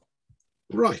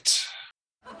Right.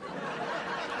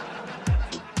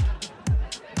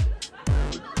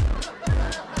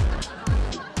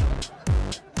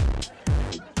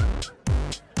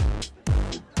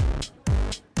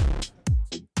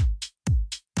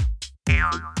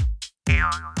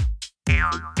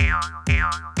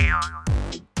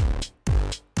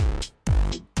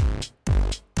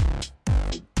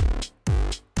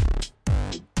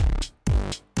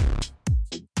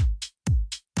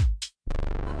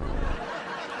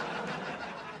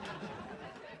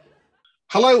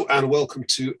 Hello and welcome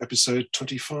to episode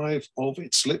 25 of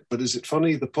It's Lit, But Is It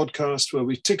Funny? The podcast where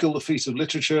we tickle the feet of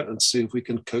literature and see if we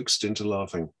can coax it into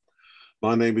laughing.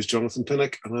 My name is Jonathan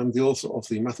Pinnock and I'm the author of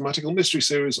the mathematical mystery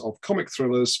series of comic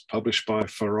thrillers published by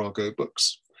Farrago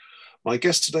Books. My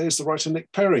guest today is the writer Nick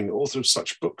Perring, author of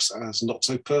such books as Not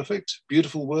So Perfect,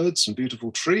 Beautiful Words and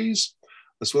Beautiful Trees,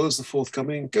 as well as the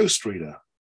forthcoming Ghost Reader.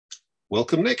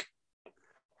 Welcome, Nick.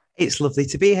 It's lovely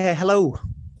to be here. Hello.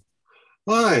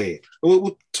 Hi.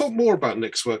 We'll talk more about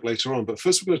Nick's work later on, but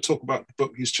first we're going to talk about the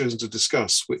book he's chosen to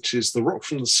discuss, which is The Rock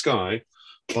from the Sky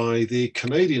by the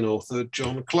Canadian author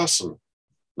Jon Klassen.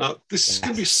 Now, this is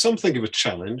going to be something of a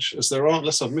challenge, as there are,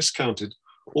 unless I've miscounted,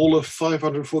 all of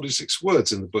 546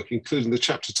 words in the book, including the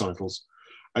chapter titles,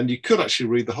 and you could actually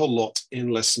read the whole lot in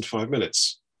less than 5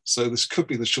 minutes. So this could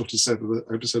be the shortest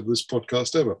episode of this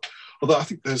podcast ever. Although I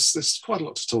think there's quite a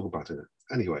lot to talk about in it.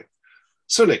 Anyway.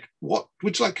 So, Nick, what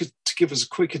would you like to give us a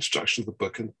quick introduction of the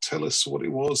book and tell us what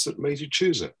it was that made you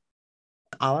choose it?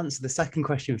 I'll answer the second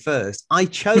question first. I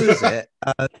chose it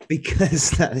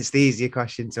because it's the easier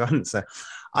question to answer.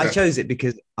 I chose it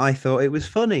because I thought it was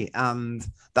funny, and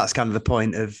that's kind of the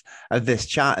point of this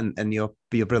chat and your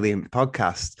brilliant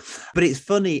podcast. But it's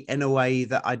funny in a way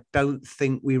that I don't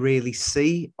think we really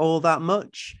see all that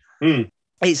much.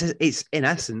 It's in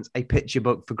essence a picture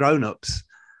book for grown-ups.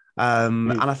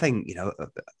 And I think,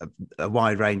 a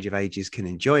wide range of ages can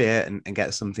enjoy it and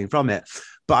get something from it.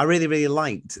 But I really, really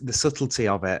liked the subtlety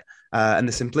of it and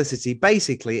the simplicity.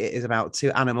 Basically, it is about two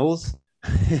animals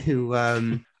who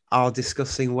are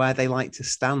discussing where they like to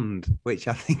stand, which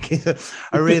I think is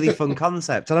a really fun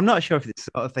concept. And I'm not sure if it's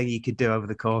the sort of thing you could do over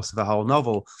the course of a whole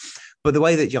novel. But the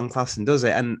way that Jon Klassen does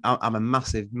it, and I'm a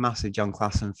massive, massive Jon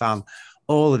Klassen fan,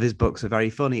 all of his books are very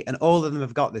funny. And all of them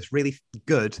have got this really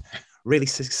good, really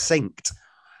succinct,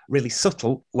 really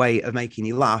subtle way of making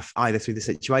you laugh, either through the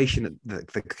situation that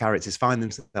the characters find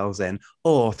themselves in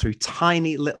or through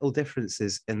tiny little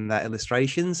differences in their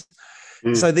illustrations.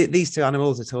 So these two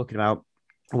animals are talking about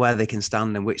where they can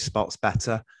stand and which spot's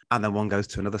better. And then one goes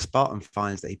to another spot and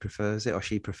finds that he prefers it or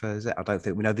she prefers it. I don't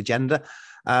think we know the gender.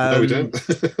 No, we don't.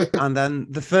 And then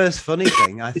the first funny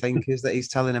thing, I think, is that he's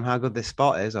telling him how good this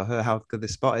spot is or her how good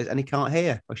this spot is. And he can't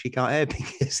hear or she can't hear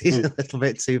because he's a little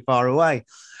bit too far away.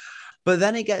 But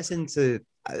then it gets into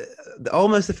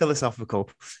almost a philosophical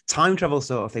time travel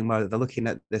sort of thing where they're looking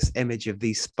at this image of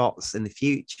these spots in the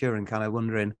future and kind of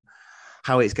wondering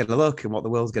how it's going to look and what the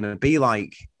world's going to be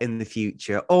like in the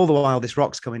future. All the while, this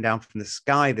rock's coming down from the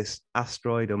sky, this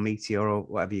asteroid or meteor or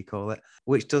whatever you call it,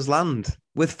 which does land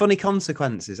with funny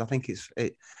consequences. I think it's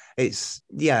a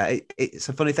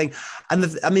funny thing. And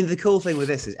the cool thing with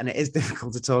this is, and it is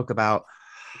difficult to talk about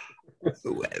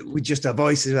with just our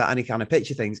voices without any kind of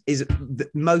picture things, is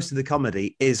that most of the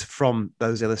comedy is from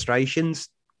those illustrations.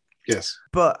 Yes.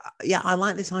 But yeah, I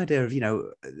like this idea of,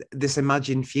 this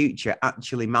imagined future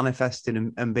actually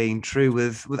manifesting and being true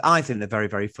with I think, the very,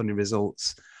 very funny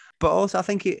results. But also I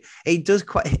think it does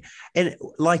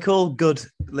like all good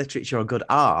literature or good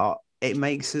art, it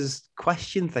makes us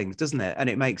question things, doesn't it? And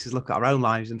it makes us look at our own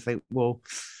lives and think, well,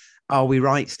 are we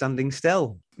right standing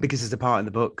still? Because there's a part in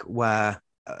the book where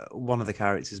one of the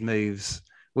characters moves,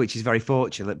 which is very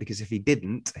fortunate because if he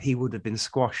didn't, he would have been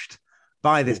squashed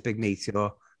by this big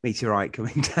meteorite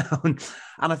coming down.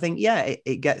 And I think,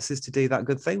 it gets us to do that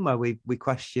good thing where we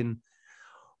question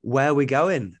where we're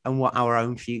going and what our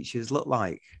own futures look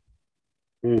like.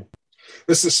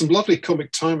 There's some lovely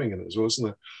comic timing in it as well, isn't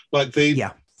there? Like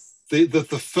the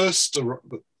first, the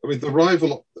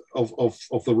arrival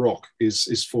of the rock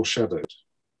is foreshadowed.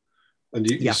 And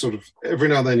you sort of, every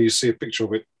now and then you see a picture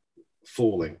of it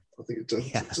falling. I think it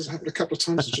does happen a couple of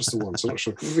times or just the once. I'm not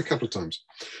sure. Maybe a couple of times.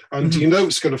 And you know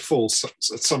it's going to fall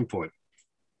at some point.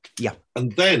 Yeah.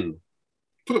 And then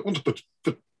we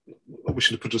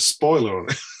should have put a spoiler on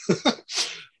it.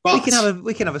 But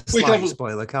we can have a slight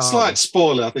spoiler, can't we? Slight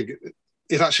spoiler. I think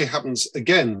it actually happens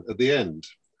again at the end.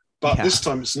 But this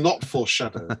time it's not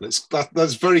foreshadowed.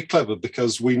 That's very clever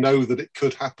because we know that it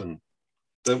could happen,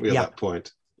 don't we, at that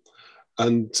point?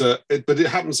 And but it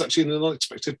happens actually in an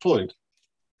unexpected point.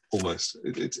 Almost.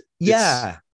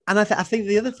 And I think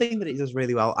the other thing that it does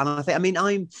really well, and I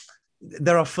mean,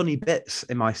 there are funny bits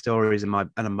in my stories and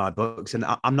in my books, and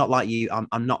I'm not like you.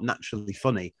 I'm not naturally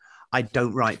funny. I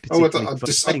don't write Oh, particularly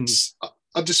funny things.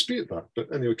 I dispute that.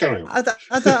 But anyway, carry on. I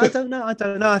don't know. I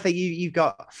don't know. I think you've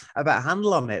got a better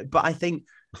handle on it. But I think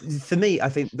for me, I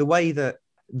think the way that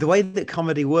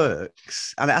comedy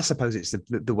works, and I suppose it's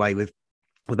the way with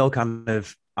all kind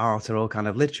of art or all kind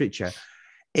of literature.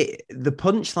 The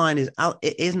punchline is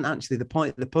it isn't actually the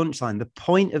point of the punchline. The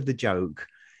point of the joke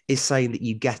is saying that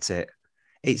you get it.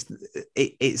 It's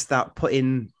that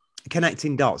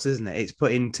connecting dots, isn't it? It's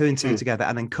putting two and two together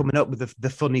and then coming up with the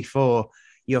funny for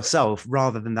yourself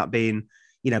rather than that being,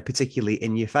 particularly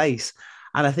in your face.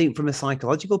 And I think from a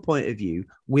psychological point of view,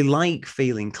 we like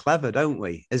feeling clever, don't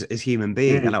we, as human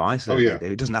beings? I know I certainly do.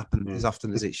 It doesn't happen as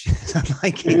often as it should. I'd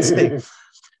like it to.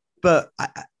 But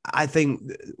I think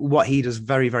what he does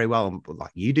very, very well,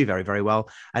 like you do very, very well,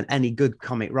 and any good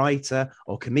comic writer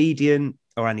or comedian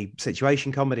or any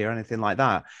situation comedy or anything like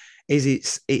that, is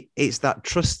it's that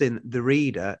trusting the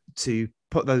reader to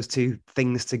put those two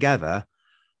things together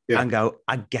and go,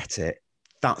 I get it.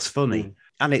 That's funny.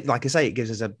 And it, like I say, it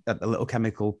gives us a little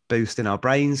chemical boost in our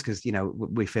brains because,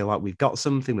 we feel like we've got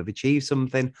something, we've achieved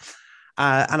something.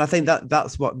 And I think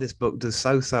that's what this book does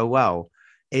so well.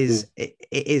 It's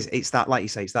that, like you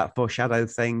say, it's that foreshadow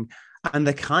thing, and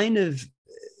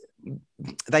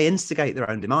they instigate their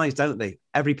own demise, don't they?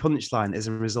 Every punchline is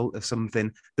a result of something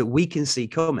that we can see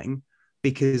coming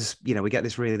because we get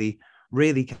this really,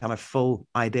 really kind of full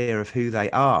idea of who they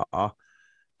are,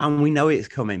 and we know it's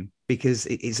coming because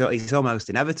it's almost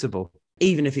inevitable,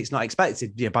 even if it's not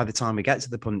expected. By the time we get to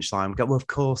the punchline, we go, well, of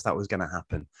course that was going to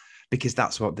happen, because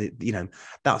that's what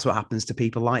that's what happens to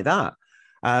people like that.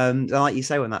 Like you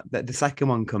say, when the second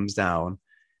one comes down,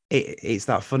 it's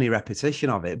that funny repetition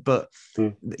of it. But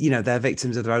they're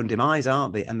victims of their own demise,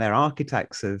 aren't they? And they're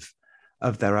architects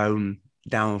of their own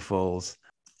downfalls.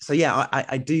 So yeah,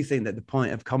 I do think that the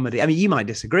point of comedy. I mean, you might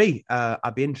disagree.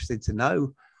 I'd be interested to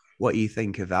know what you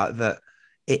think of that. That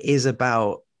it is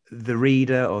about the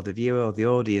reader or the viewer or the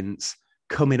audience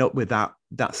coming up with that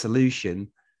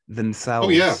solution themselves.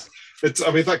 Oh yeah,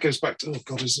 that goes back to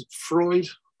is it Freud?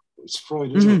 It's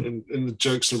Freud, isn't it? In the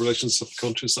jokes in relation to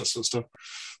subconscious, that sort of stuff,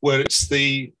 where it's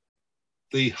the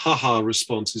ha-ha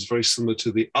response is very similar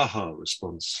to the aha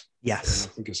response. Yes. I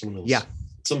think it's something else. Yeah.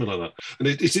 Something like that. And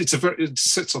it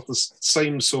sets off the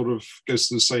same sort of, goes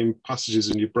to the same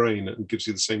passages in your brain and gives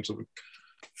you the same sort of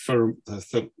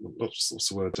what's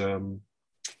the word?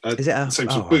 Is it same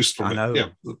sort of boost from it? Yeah,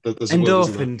 there's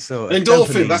endorphin.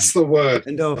 Endorphin, that's the word.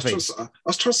 Endorphin. I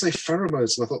was trying to say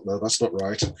pheromones, and I thought, no, that's not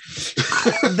right.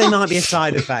 They might be a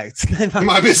side effect. They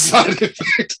might be a side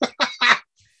effect.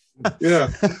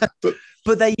 Yeah,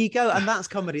 but there you go, and that's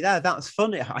comedy. That's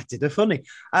funny. I did a funny.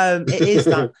 It is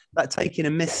that taking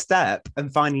a misstep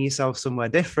and finding yourself somewhere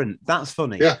different. That's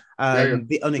funny. Yeah.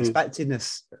 The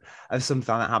unexpectedness of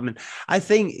something like that happening. I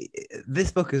think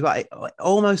this book as well, it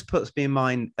almost puts me in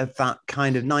mind of that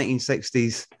kind of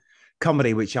 1960s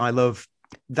comedy, which I love,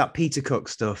 that Peter Cook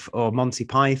stuff or Monty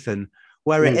Python,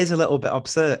 where it is a little bit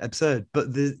absurd,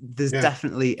 but there's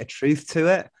definitely a truth to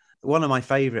it. One of my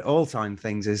favorite all-time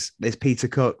things is Peter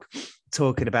Cook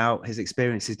talking about his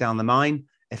experiences down the mine.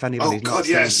 If anybody's not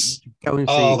seen it, go and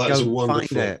see, go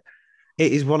find it.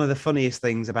 It is one of the funniest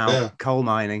things about coal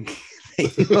mining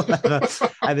that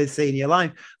you'll ever see in your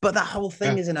life. But that whole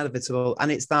thing is inevitable,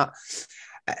 and it's that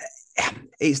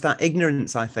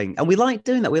ignorance, I think. And we like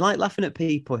doing that. We like laughing at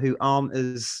people who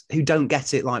don't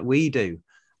get it like we do.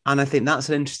 And I think that's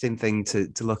an interesting thing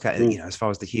to look at, as far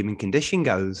as the human condition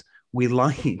goes. We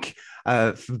like,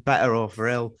 for better or for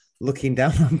ill, looking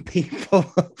down on people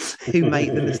who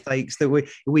make the mistakes that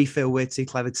we feel we're too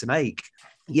clever to make.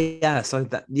 Yeah, so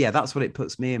that's what it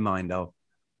puts me in mind of.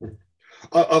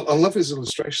 I love his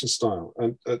illustration style,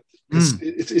 and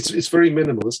it's very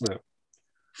minimal, isn't it?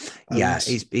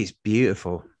 It's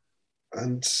beautiful.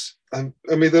 And I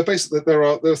mean, there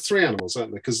are three animals,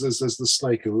 aren't there? Because there's the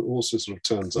snake who also sort of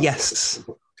turns up. Yes.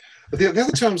 The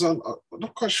other terms I'm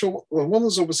not quite sure. Well, one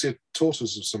is obviously a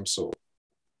tortoise of some sort.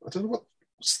 I don't know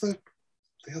what's the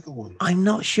other one. I'm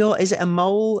not sure. Is it a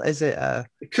mole? Is it a?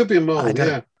 It could be a mole.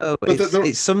 Yeah. Oh, but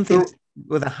it's something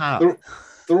with a hat.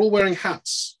 They're all wearing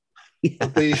hats. Yeah.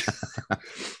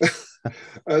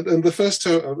 And the first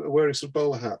two are wearing some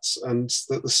bowler hats, and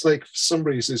the snake, for some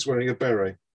reason, is wearing a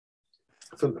beret.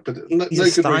 But no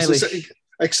good reason,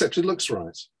 except it looks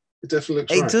right. It definitely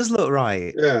looks It right. does look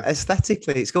right. Yeah.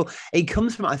 Aesthetically, it's cool. It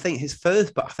comes from, I think, his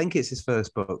first book. I think it's his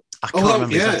first book. I Oh, can't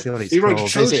remember yeah. exactly what it's He wrote a called.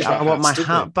 Is trilogy it I about Want hats, My didn't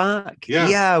he? Hat Back? Yeah.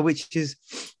 Yeah,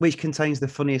 which contains the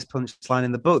funniest punchline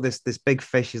in the book. This big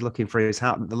fish is looking for his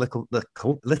hat. The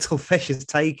little fish is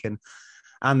taken,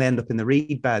 and they end up in the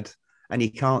reed bed, and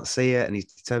he can't see it, and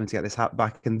he's determined to get this hat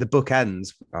back. And the book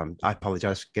ends. I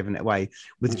apologize for giving it away,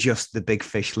 with just the big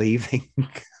fish leaving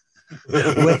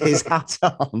with his hat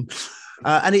on.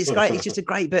 And it's great. It's just a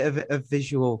great bit of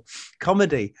visual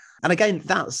comedy. And again,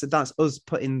 that's us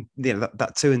putting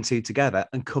that two and two together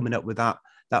and coming up with that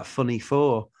funny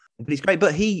four. But it's great.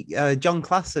 But John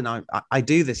Klassen, I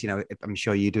do this. I'm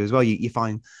sure you do as well. You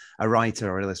find a writer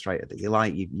or illustrator that you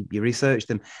like. You research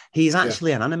them. He's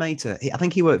actually an animator. I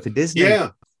think he worked for Disney. Yeah,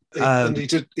 and he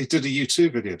did a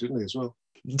YouTube video, didn't he, as well?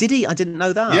 Did he? I didn't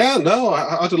know that. Yeah, no,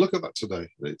 I had a look at that today.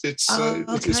 It's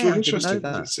really interesting.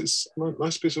 It's a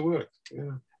nice piece of work.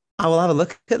 Yeah, I will have a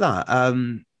look at that.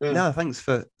 No, thanks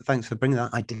for bringing that.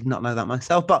 I did not know that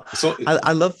myself, but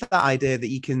I love that idea that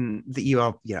you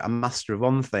are a master of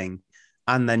one thing,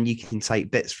 and then you can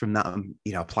take bits from that and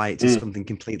apply it to something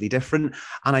completely different.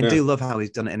 And I do love how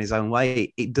he's done it in his own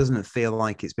way. It doesn't feel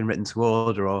like it's been written to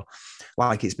order or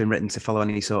like it's been written to follow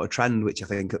any sort of trend, which I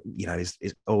think is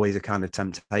always a kind of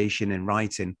temptation in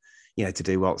writing. To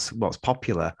do what's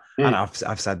popular. And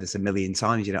I've said this a million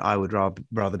times. I would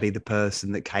rather be the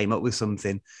person that came up with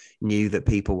something new that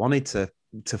people wanted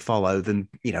to follow than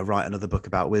write another book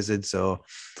about wizards or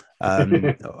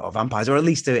or vampires, or at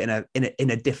least do it in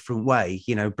a different way.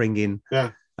 Bringing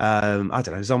I don't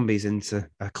know, zombies into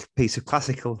a piece of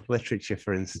classical literature,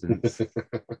 for instance.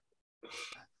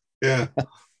 Yeah.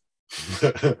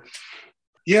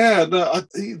 Yeah. No,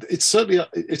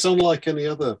 it's unlike any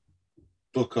other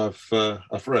book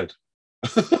I've read.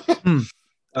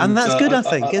 And that's good, I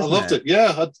think. I loved it.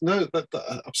 Yeah, that's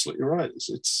absolutely right.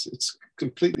 It's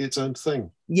completely its own thing.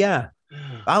 Yeah.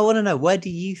 I want to know, where do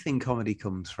you think comedy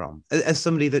comes from? As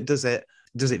somebody that does it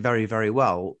very, very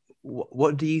well,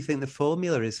 what do you think the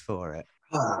formula is for it?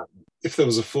 If there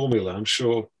was a formula, I'm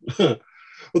sure. Well,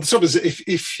 the trouble is,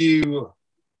 if you're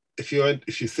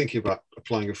thinking about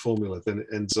applying a formula, then it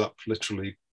ends up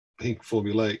literally being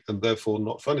formulaic and therefore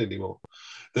not fun anymore.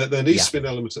 There needs to be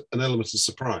an element of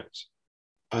surprise,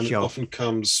 and it often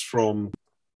comes from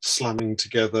slamming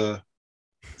together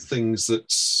things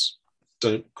that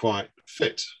don't quite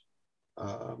fit.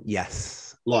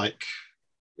 Yes, like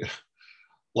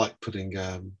putting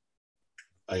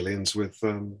aliens with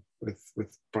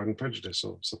Pride and Prejudice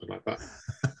or something like that,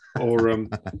 or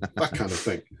that kind of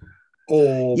thing,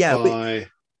 or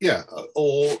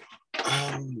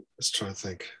let's try and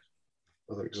think.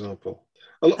 Another example.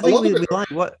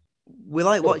 We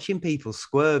like watching people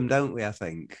squirm, don't we? I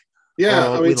think.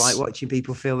 Yeah, we like watching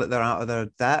people feel that they're out of their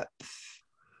depth.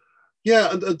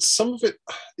 Yeah, and some of it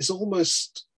is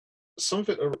almost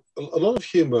a lot of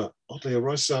humor oddly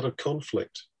arises out of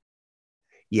conflict.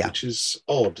 Yeah, which is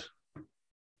odd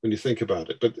when you think about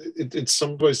it. But in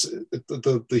some ways,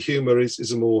 the humor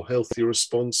is a more healthy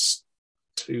response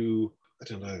to. I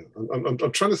don't know.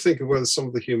 I'm trying to think of whether some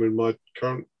of the humor in my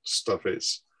current stuff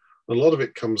is. A lot of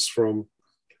it comes from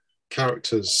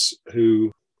characters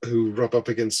who rub up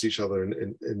against each other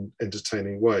in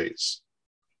entertaining ways.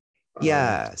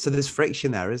 Yeah, so there's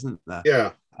friction there, isn't there?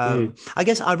 Yeah. I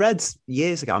guess I read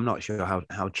years ago, I'm not sure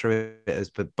how true it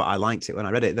is, but I liked it when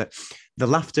I read it, that the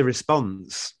laughter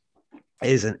response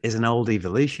is an old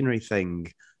evolutionary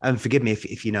thing. And forgive me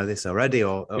if you know this already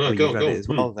or you've read it as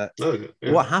well. That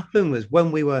what happened was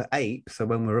when we were apes, so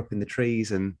when we were up in the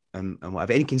trees and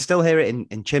whatever, and you can still hear it in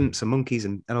chimps and monkeys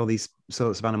and all these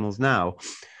sorts of animals now,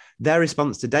 their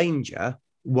response to danger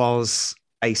was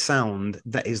a sound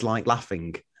that is like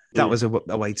laughing. That was a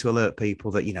way to alert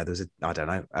people that, there's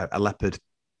a leopard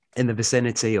in the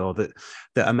vicinity, or that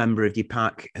a member of your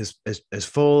pack has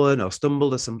fallen or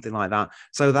stumbled or something like that.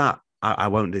 So that I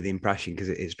won't do the impression because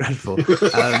it is dreadful.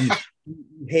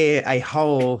 Hear a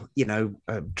whole,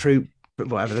 troop,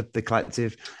 whatever the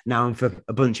collective noun for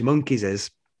a bunch of monkeys is,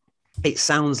 it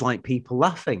sounds like people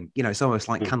laughing. It's almost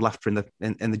like canned laughter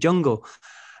in the jungle.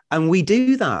 And we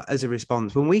do that as a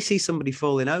response. When we see somebody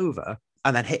falling over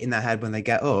and then hitting their head when they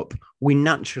get up, we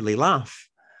naturally laugh.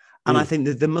 And I think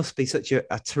that there must be such a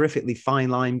terrifically fine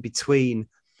line between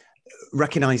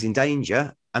recognizing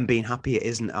danger and being happy it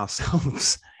isn't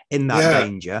ourselves in that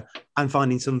danger, and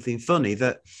finding something funny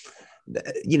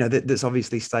that's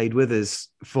obviously stayed with us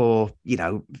for,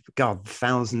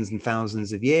 thousands and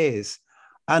thousands of years.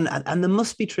 And there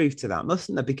must be truth to that,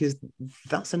 mustn't there? Because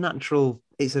it's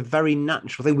a very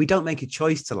natural thing. We don't make a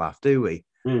choice to laugh, do we?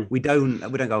 We don't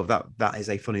go, that is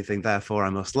a funny thing, therefore I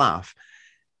must laugh.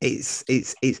 It's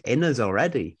in us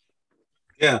already.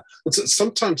 Yeah, and so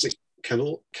sometimes it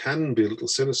can be a little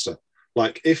sinister.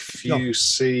 Like if you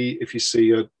see if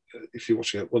you're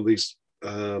watching one of these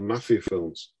mafia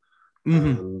films,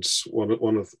 and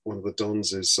one of the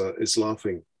dons is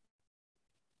laughing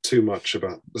too much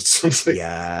about something,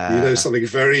 something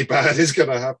very bad is going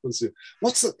to happen to you.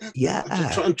 What's that? Yeah,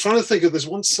 I'm trying to think of this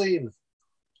one scene.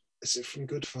 Is it from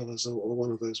Goodfellas or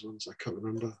one of those ones? I can't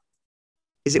remember.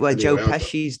 Is it where Joe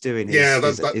Pesci's doing his kind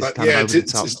of over the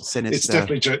top sinister? It's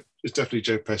definitely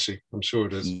Joe Pesci. I'm sure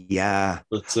it is. Yeah,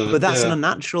 but that's an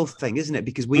unnatural thing, isn't it?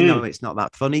 Because we know it's not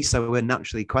that funny, so we're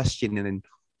naturally questioning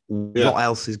what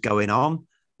else is going on.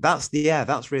 That's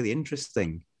really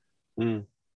interesting.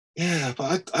 Yeah,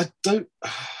 but I don't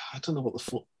know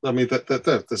what I mean.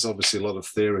 There's obviously a lot of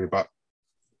theory about,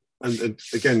 and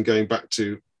again going back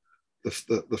to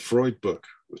the Freud book,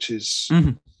 which is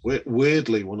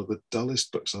weirdly one of the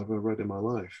dullest books I've ever read in my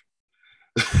life.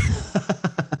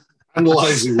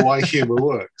 Analyzing why humor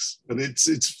works, and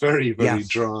it's very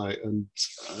dry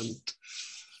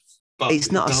but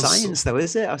it's not a science though,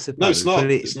 is it? I suppose. No, it's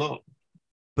not. It's not.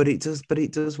 But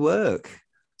it does work.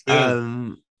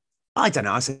 Yeah. I don't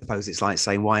know. I suppose it's like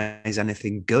saying, why is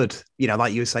anything good?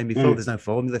 Like you were saying before, there's no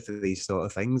formula for these sort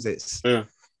of things. It's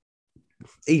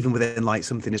even within like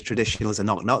something as traditional as a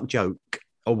knock-knock joke,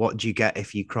 or what do you get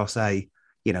if you cross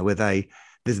with a,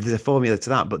 there's a formula to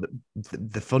that, but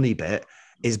the funny bit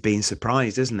is being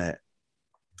surprised, isn't it?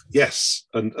 Yes,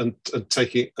 and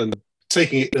taking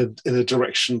it in a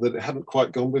direction that it hadn't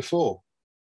quite gone before,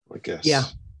 I guess. Yeah,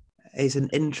 it's an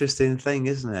interesting thing,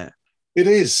 isn't it? It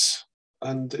is,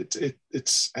 and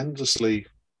it's endlessly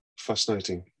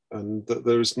fascinating, and that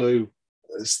there's no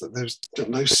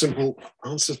simple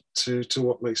answer to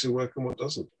what makes it work and what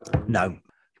doesn't. No,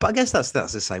 but I guess that's the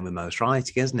same with most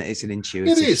writing, isn't it? It's an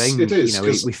intuitive thing. It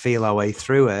is. We feel our way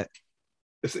through it.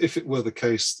 If it were the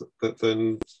case, that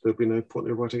then there'd be no point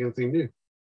in writing anything new.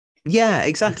 Yeah,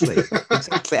 exactly.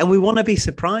 And we want to be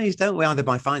surprised, don't we? Either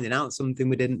by finding out something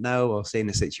we didn't know, or seeing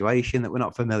a situation that we're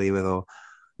not familiar with, or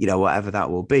whatever that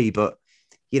will be. But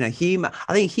humor.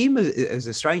 I think humor is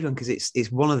a strange one because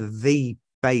it's one of the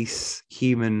base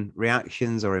human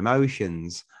reactions or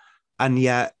emotions, and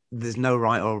yet there's no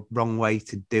right or wrong way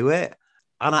to do it.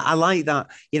 And I like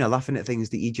that. Laughing at things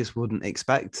that you just wouldn't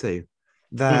expect to.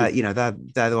 They're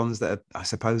they're the ones that I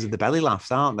suppose are the belly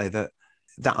laughs, aren't they? That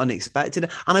unexpected.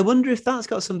 And I wonder if that's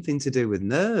got something to do with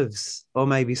nerves, or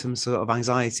maybe some sort of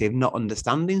anxiety of not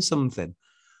understanding something,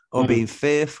 or being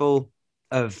fearful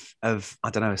of I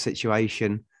don't know, a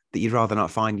situation that you'd rather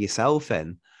not find yourself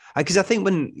in. Because I think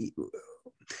when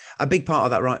a big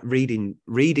part of that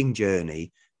reading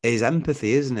journey is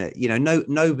empathy, isn't it?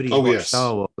 Nobody watched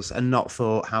Star Wars and not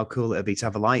thought how cool it'd be to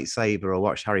have a lightsaber, or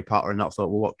watch Harry Potter and not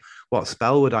thought, well, what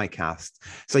spell would I cast?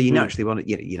 So you naturally want to,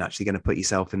 you're naturally going to put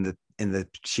yourself in the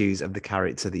shoes of the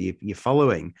character that you're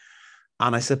following.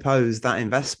 And I suppose that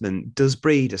investment does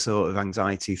breed a sort of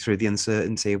anxiety through the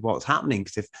uncertainty of what's happening.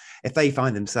 Because if they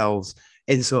find themselves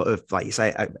in sort of, like you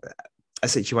say, a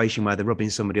situation where they're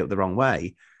rubbing somebody up the wrong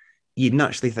way, you'd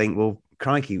naturally think, well,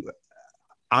 crikey,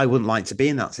 I wouldn't like to be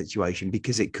in that situation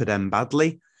because it could end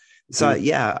badly. So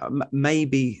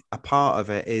maybe a part of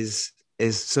it is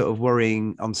sort of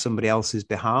worrying on somebody else's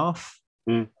behalf.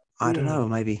 I don't know.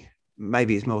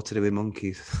 Maybe it's more to do with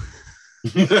monkeys.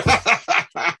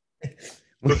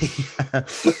 We're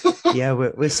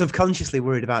subconsciously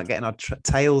worried about getting our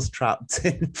tails trapped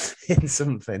in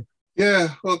something. Yeah,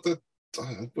 well,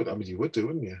 you would do,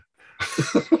 wouldn't you?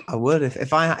 I would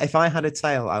if I had a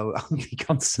tail. I would be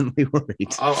constantly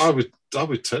worried. I would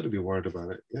totally be worried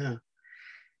about it.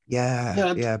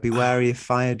 Yeah. Be wary of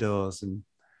fire doors and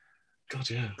God,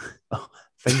 yeah,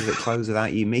 things that close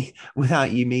without you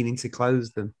meaning to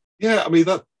close them. Yeah, I mean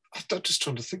I'm just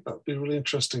trying to think, that'd be really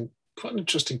interesting. Quite an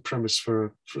interesting premise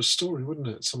for a story, wouldn't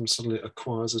it? Someone suddenly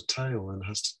acquires a tail and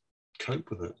has to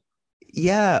cope with it.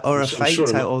 Yeah, or a fake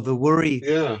tail, or the worry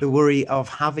of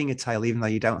having a tail even though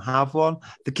you don't have one,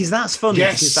 because that's funny.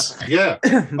 Yes,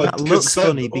 that looks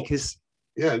funny because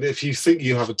and if you think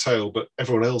you have a tail but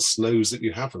everyone else knows that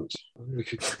you haven't,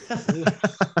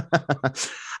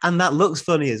 and that looks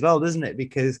funny as well, doesn't it?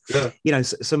 Because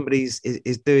somebody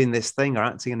is doing this thing or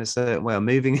acting in a certain way or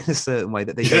moving in a certain way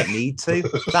that they don't need to.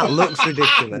 That looks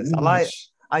ridiculous.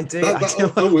 I do.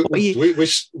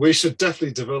 We should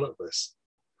definitely develop this.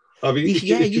 I mean,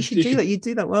 you should do that. You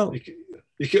do that well.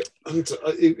 You could, and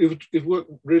it would work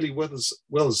really well as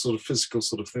sort of physical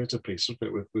sort of theatre piece,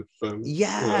 wouldn't it? With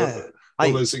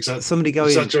all those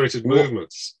exaggerated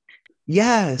movements.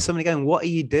 Yeah, somebody going, "What are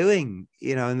you doing?"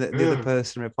 You know, and the other Yeah.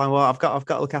 person replying, "Well, I've got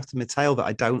to look after my tail that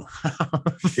I don't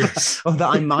have, Yes. or that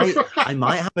I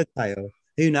might have a tail.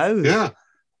 Who knows?" Yeah.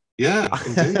 Yeah.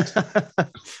 Indeed.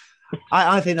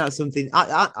 I think that's something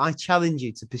I challenge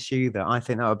you to pursue that. I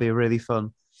think that would be a really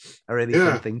fun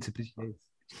Yeah. thing to pursue.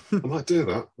 I might do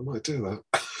that. I might do that.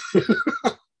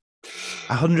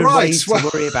 100 Right. ways to Well,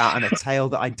 worry about and a tail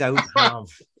that I don't have.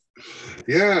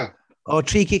 yeah. Or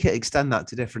cheeky could extend that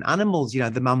to different animals. You know,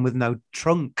 the man with no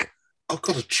trunk. I've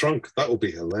got a trunk. That will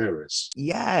be hilarious.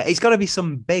 Yeah, it's got to be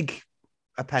some big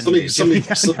Something, appendage. something,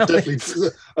 some, definitely.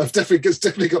 It's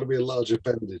definitely got to be a large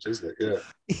appendage, isn't it?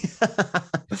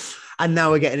 Yeah. And now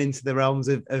we're getting into the realms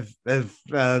of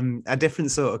a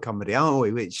different sort of comedy, aren't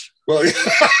we? Which Well,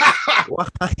 why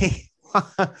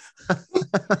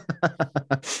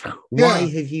why yeah.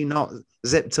 have you not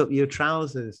zipped up your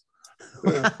trousers?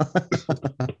 Yeah.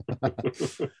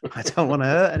 I don't want to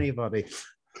hurt anybody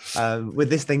with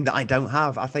this thing that I don't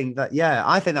have. I think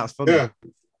that's funny. Yeah.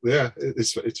 Yeah.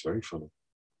 It's very funny.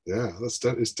 Yeah, it's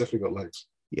definitely got legs.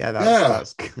 Yeah,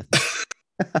 that's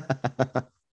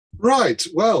right.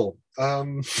 Well,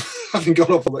 having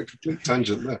gone off on that complete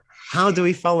tangent there. How do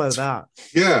we follow that?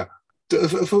 Yeah.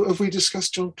 Have we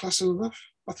discussed John Klassen enough?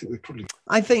 I think we probably.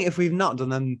 I think if we've not done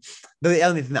them, the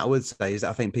only thing that I would say is that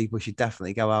I think people should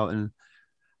definitely go out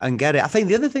and get it. I think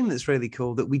the other thing that's really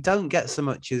cool that we don't get so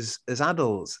much as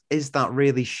adults is that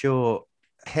really short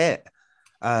hit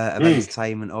of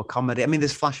entertainment or comedy. I mean,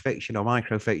 there's flash fiction or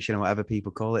microfiction or whatever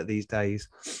people call it these days,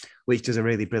 which does a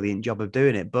really brilliant job of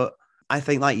doing it. But I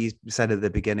think, like you said at the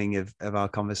beginning of our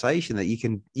conversation, that you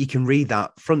can read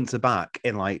that front to back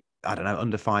in like, I don't know,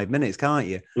 under 5 minutes, can't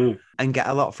you? And get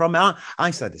a lot from it. I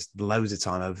said this loads of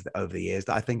time over the years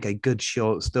that I think a good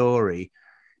short story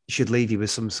should leave you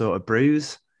with some sort of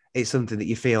bruise. It's something that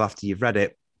you feel after you've read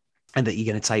it and that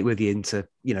you're going to take with you into,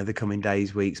 you know, the coming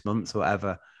days, weeks, months,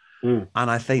 whatever. And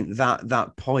I think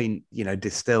that point, you know,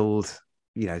 distilled,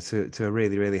 you know, to a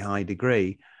really, really high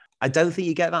degree. I don't think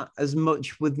you get that as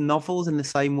much with novels in the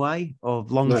same way, or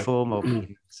long form or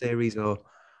series or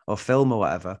film or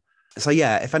whatever. So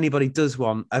yeah, if anybody does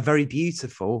want a very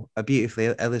beautifully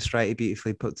illustrated,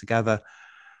 beautifully put together,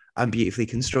 and beautifully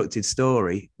constructed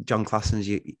story, John Klassen's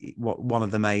one of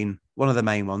the main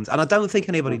ones. And I don't think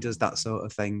anybody does that sort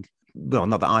of thing. Well,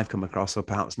 not that I've come across, or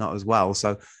perhaps not as well.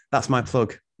 So that's my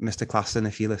plug, Mr. Klassen.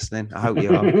 If you're listening, I hope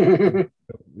you are.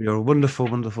 You're a wonderful,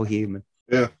 wonderful human.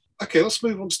 Yeah. Okay, let's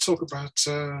move on to talk about.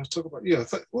 Yeah.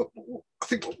 I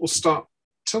think we'll start.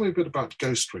 Tell me a bit about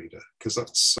Ghost Reader, because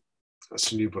that's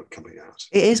a new book coming out.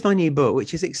 It is my new book,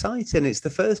 which is exciting. It's the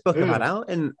first book I've had out,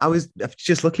 and I was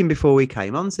just looking before we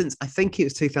came on, since I think it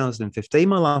was 2015.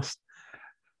 My last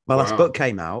book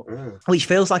came out, which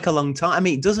feels like a long time. I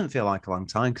mean, it doesn't feel like a long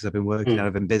time because I've been working and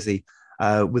I've been busy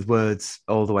with words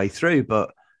all the way through,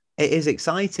 but it is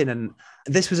exciting. And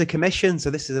this was a commission, so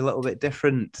this is a little bit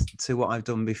different to what I've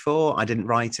done before. I didn't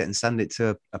write it and send it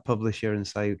to a publisher and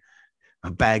say, I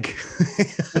beg,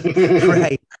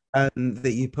 pray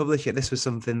that you publish it. This was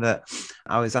something that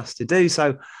I was asked to do.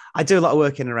 So I do a lot of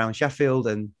work in and around Sheffield,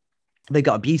 and they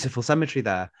got a beautiful cemetery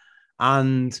there.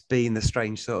 And being the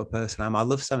strange sort of person I am, I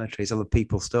love cemeteries. I love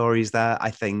people's stories there.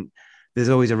 I think there's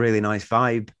always a really nice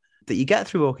vibe that you get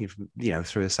through walking from, you know,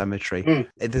 through a cemetery.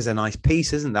 There's a nice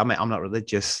peace, isn't there? I mean, I'm not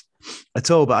religious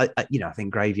at all, but I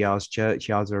think graveyards,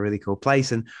 churchyards are a really cool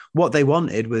place. And what they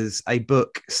wanted was a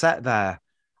book set there.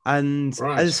 And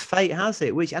as fate has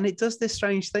it, and it does this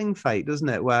strange thing, fate, doesn't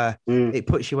it? Where it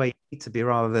puts you where you need to be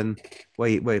rather than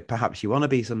where perhaps you want to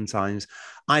be sometimes.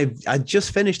 I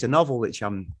just finished a novel, which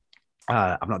I've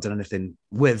not done anything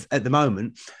with at the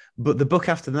moment, but the book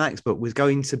after the next book was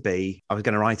going to be, I was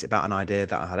going to write about an idea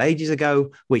that I had ages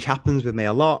ago, which happens with me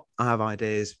a lot. I have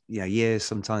ideas, you know, years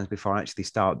sometimes before I actually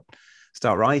start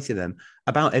writing them,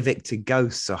 about evicted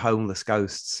ghosts or homeless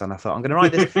ghosts. And I thought, I'm going to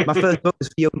write this. My first book was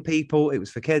for young people. It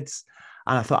was for kids.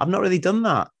 And I thought, I've not really done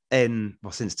that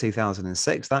since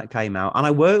 2006 that came out. And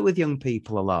I work with young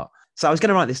people a lot. So I was going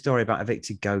to write this story about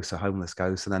evicted ghosts or homeless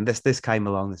ghosts. And then this came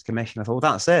along, this commission. I thought,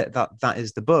 well, that's it. That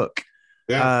is the book.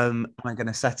 Yeah. I'm going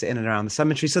to set it in and around the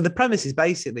cemetery. So the premise is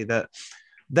basically that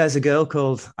there's a girl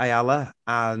called Ayala,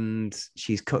 and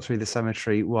she's cut through the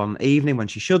cemetery one evening when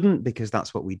she shouldn't, because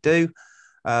that's what we do.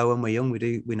 When we're young,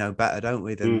 we know better, don't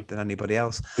we, than anybody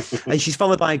else. And she's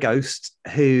followed by a ghost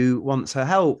who wants her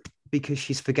help because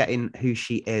she's forgetting who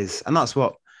she is. And that's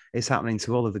what is happening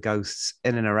to all of the ghosts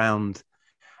in and around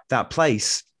that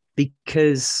place,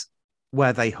 because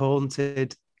where they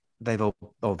haunted, they've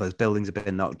all those buildings have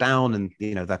been knocked down, and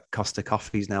they're Costa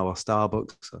Coffees now or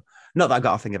Starbucks. So, not that I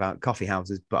got a thing about coffee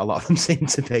houses, but a lot of them seem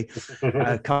to be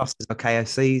Costas or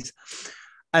KFCs.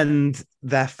 And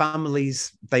their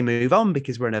families, they move on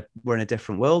because we're in a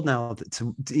different world now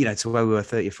to where we were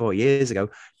 30 or 40 years ago.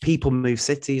 People move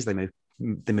cities, they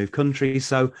move countries.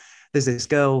 So there's this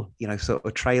girl, sort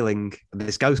of trailing,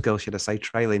 this ghost girl, should I say,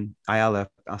 trailing Ayala,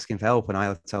 asking for help, and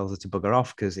Ayala tells her to bugger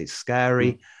off because it's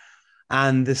scary.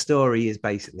 And the story is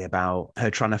basically about her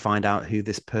trying to find out who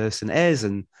this person is,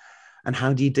 and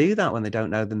how do you do that when they don't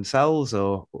know themselves,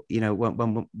 or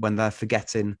when they're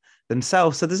forgetting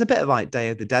themselves. So there's a bit of like Day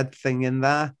of the Dead thing in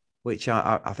there, which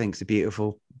I think is a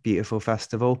beautiful, beautiful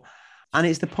festival. And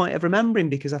it's the point of remembering,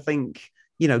 because I think,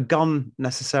 gone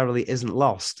necessarily isn't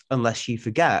lost unless you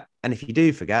forget. And if you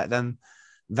do forget, then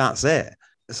that's it.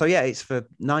 So yeah, it's for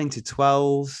 9 to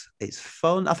 12. It's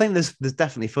fun. I think there's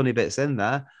definitely funny bits in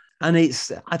there. And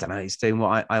it's doing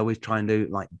what I always try and do,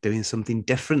 like doing something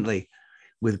differently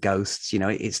with ghosts.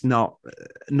 It's not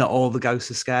all the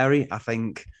ghosts are scary. I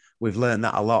think we've learned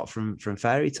that a lot from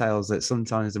fairy tales, that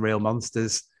sometimes the real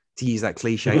monsters, to use that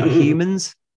cliche, are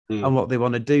humans and what they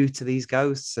want to do to these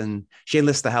ghosts. And she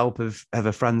enlists the help of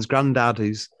a friend's granddad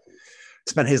who's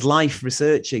spent his life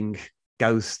researching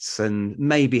ghosts, and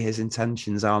maybe his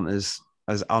intentions aren't as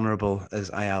honorable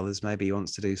as Ayala's. Maybe he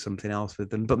wants to do something else with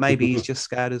them, but maybe he's just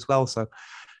scared as well. So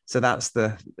that's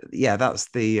the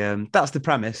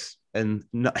premise, and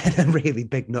not in a really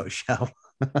big nutshell.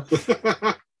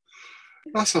 That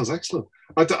sounds excellent.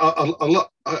 I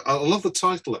love the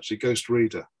title, actually, Ghost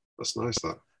Reader. That's nice,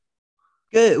 that.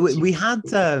 Good. We had,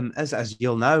 as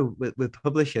you'll know, with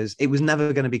publishers, it was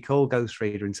never going to be called Ghost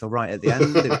Reader until right at the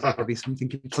end. It was going to be something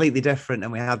completely different,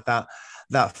 and we had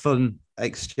that fun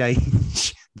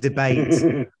exchange,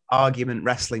 debate, argument,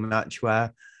 wrestling match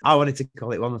where I wanted to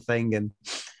call it one thing,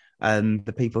 and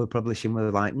the people who are publishing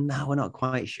were like, no, we're not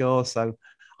quite sure. So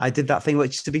I did that thing,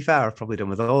 which, to be fair, I've probably done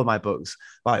with all of my books,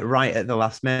 like right at the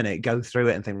last minute, go through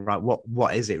it and think, right,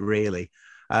 what is it really?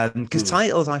 Because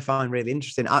titles I find really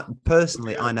interesting.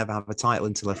 Personally, I never have a title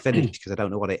until I finish, because I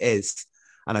don't know what it is.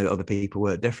 I know other people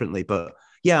work differently, but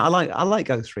yeah, I like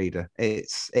Ghost Reader. It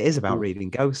is about reading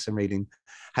ghosts and reading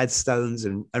headstones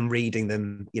and reading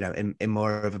them, in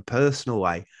more of a personal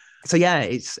way. So yeah,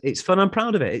 it's fun. I'm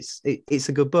proud of it. It's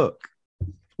a good book.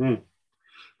 And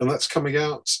that's coming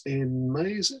out in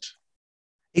May, is it?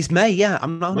 It's May, yeah.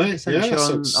 I'm not 100%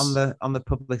 sure so on the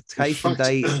publication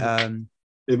date.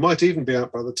 It might even be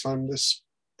out by the time this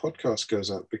podcast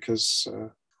goes out, because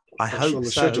I hope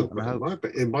so.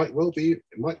 It might well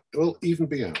even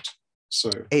be out. So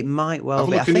it might well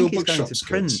be. I think it's going to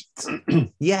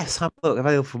print. Yes, have a look.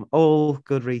 Available from all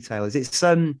good retailers. It's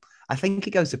I think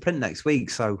it goes to print next week,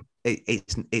 so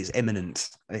it's imminent.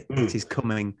 It is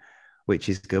coming, which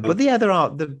is good. But yeah,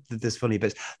 there's funny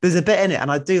bits. There's a bit in it,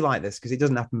 and I do like this because it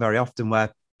doesn't happen very often,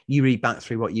 where you read back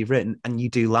through what you've written and you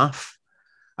do laugh.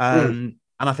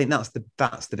 And I think that's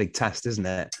the big test, isn't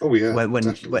it? Oh yeah.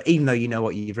 When even though you know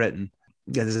what you've written,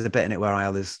 yeah, there's a bit in it where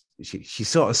Ayala's she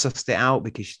sort of sussed it out,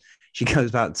 because she goes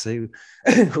back to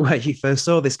where she first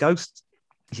saw this ghost.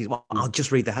 She's, well, I'll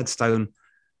just read the headstone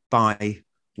by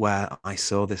where I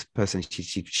saw this person.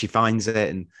 She finds it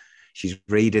and she's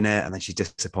reading it, and then she's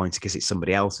disappointed because it's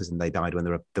somebody else's and they died when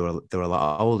they were a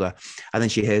lot older. And then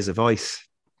she hears a voice,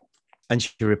 and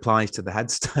she replies to the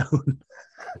headstone.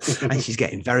 And she's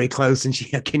getting very close, and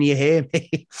can you hear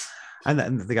me? And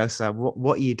then the ghost said,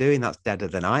 what are you doing? That's deader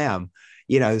than I am.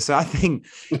 So I think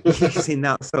using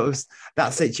that sort of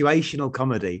that situational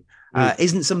comedy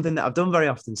isn't something that I've done very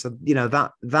often. So,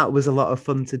 that was a lot of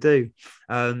fun to do.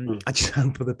 I just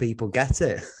hope other people get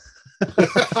it.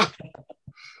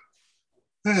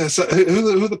 Yeah, so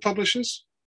who are the publishers?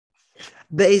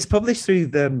 It's published through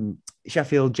the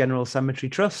Sheffield General Cemetery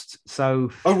Trust.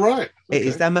 So, oh right, okay. It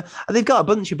is them. And they've got a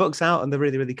bunch of books out, and they're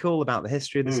really, really cool about the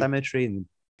history of the cemetery, and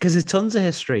because there's tons of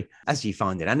history, as you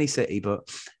find in any city, but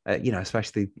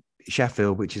especially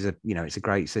Sheffield, which is it's a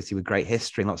great city with great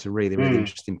history and lots of really, really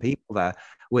interesting people there.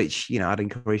 Which I'd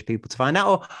encourage people to find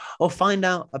out, or find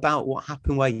out about what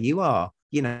happened where you are.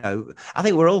 I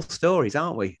think we're all stories,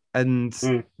 aren't we? And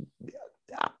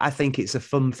I think it's a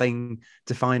fun thing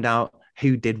to find out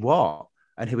who did what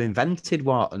and who invented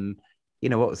what, and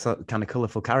what sort of kind of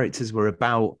colourful characters were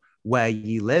about where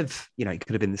you live. It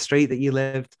could have been the street that you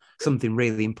lived. Something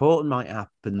really important might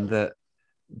happen that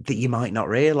you might not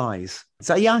realise.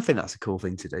 So yeah, I think that's a cool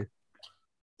thing to do.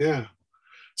 Yeah.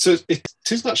 So it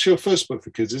isn't actually your first book for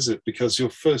kids, is it? Because your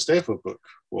first ever book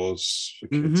was for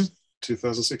kids,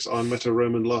 2006. I Met a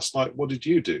Roman Last Night. What did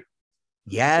you do?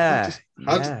 Yeah.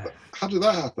 How did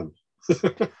that happen?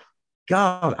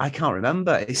 God, I can't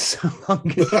remember. It's so long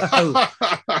ago.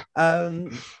 I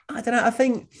don't know. I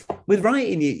think with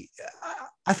writing,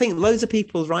 I think loads of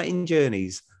people's writing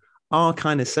journeys are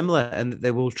kind of similar, and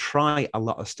they will try a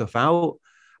lot of stuff out.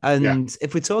 Yeah. And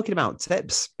if we're talking about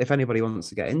tips, if anybody wants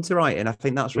to get into writing, I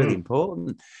think that's really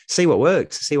important. See what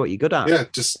works, see what you're good at. Yeah,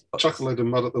 just chuck a load of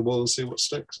mud at the wall and see what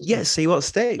sticks. Yeah, see what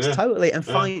sticks, Yeah. totally, and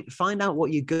find out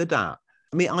what you're good at.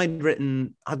 I mean, I'd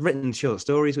written short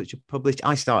stories which are published.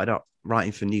 I started out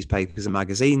writing for newspapers and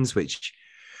magazines, which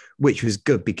was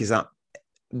good because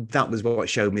that was what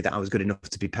showed me that I was good enough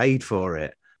to be paid for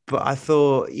it. But I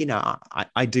thought,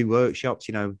 I do workshops,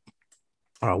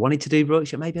 or I wanted to do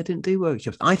workshops. Maybe I didn't do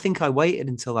workshops. I think I waited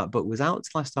until that book was out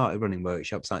till I started running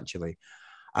workshops, actually.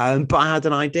 But I had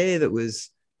an idea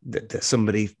that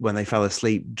somebody, when they fell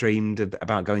asleep, dreamed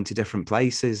about going to different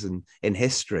places and in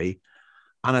history.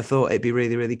 And I thought it'd be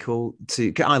really, really cool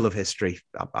I love history.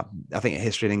 I think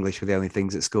history and English were the only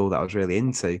things at school that I was really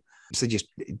into. So just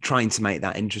trying to make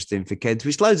that interesting for kids,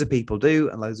 which loads of people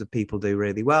do, and loads of people do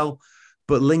really well.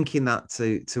 But linking that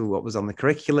to what was on the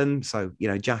curriculum. So,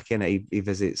 Jack in it, he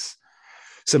visits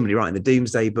somebody writing the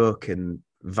Doomsday Book and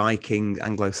Viking,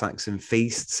 Anglo-Saxon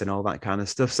feasts and all that kind of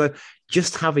stuff. So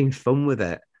just having fun with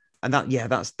it. And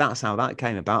that's how that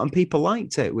came about. And people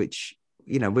liked it, which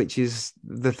is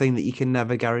the thing that you can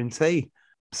never guarantee.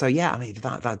 So yeah, I mean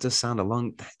that does sound a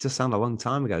long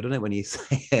time ago, doesn't it? When you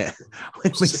say it,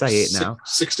 when we say it now,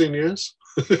 16 years.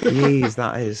 Jeez,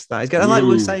 that is good. And like we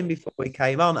were saying before we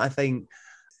came on, I think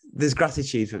there's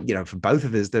gratitude for both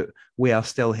of us that we are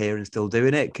still here and still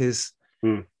doing it because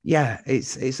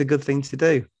it's a good thing to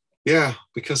do. Yeah,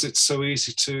 because it's so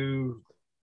easy to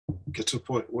get to a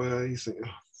point where you think,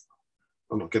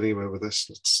 I'm not getting away with this.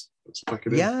 Let's pack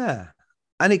it in. Yeah.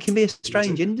 And it can be a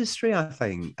strange industry, I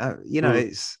think.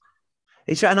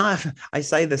 It's and I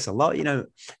say this a lot,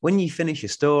 when you finish a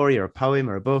story or a poem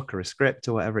or a book or a script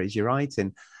or whatever it is you're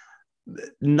writing,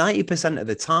 90% of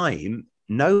the time,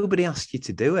 nobody asks you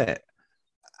to do it.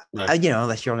 No.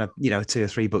 Unless you're on a 2 or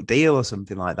 3 book deal or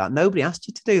something like that, nobody asked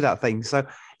you to do that thing. So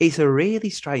it's a really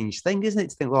strange thing, isn't it?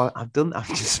 To think, well, I've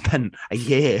just spent a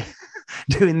year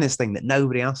doing this thing that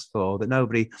nobody asked for, that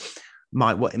nobody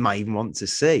might even want to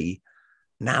see.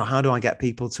 Now, how do I get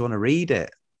people to want to read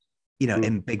it?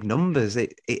 In big numbers,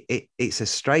 it's a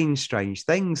strange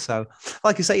thing. So,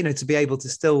 like I say, to be able to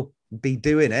still be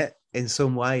doing it in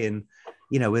some way and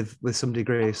with some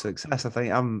degree of success, I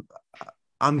think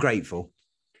I'm grateful.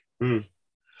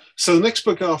 So the next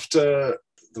book after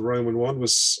the Roman one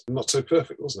was Not So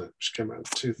Perfect, wasn't it? Which came out in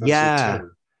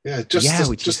 2010.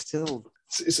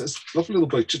 It's a lovely little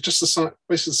book, just the size,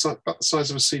 basically about the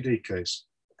size of a CD case.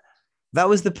 That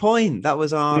was the point. That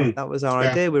was our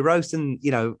idea. We're roasting,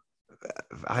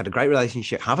 I have a great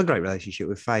relationship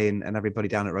with Faye and everybody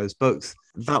down at Rose Books.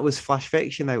 That was flash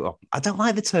fiction. I don't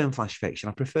like the term flash fiction.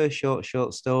 I prefer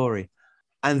short story.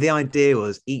 And the idea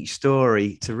was each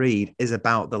story to read is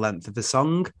about the length of the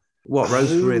song. What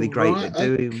Rose was really great at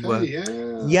doing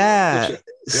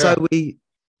So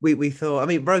we thought, I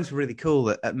mean, Rose were really cool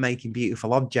at making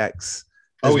beautiful objects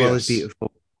as well as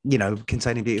beautiful,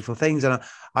 containing beautiful things. And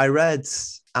I read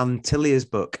Antilia's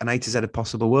book, An A to Z of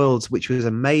Possible Worlds, which was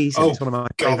amazing. It's one of my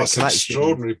favorite that's collections. An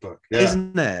extraordinary book,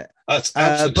 isn't it? That's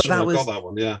absolutely true. I got that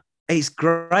one, yeah. It's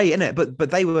great, isn't it? But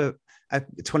they were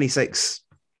 26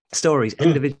 stories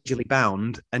individually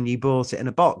bound, and you bought it in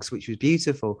a box, which was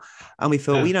beautiful. And we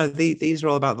thought, these are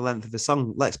all about the length of the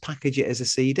song. Let's package it as a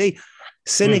CD.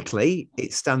 Cynically,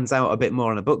 it stands out a bit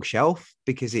more on a bookshelf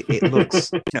because it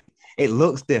looks, it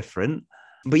looks different.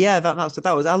 But yeah, that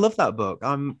was. I love that book.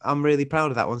 I'm really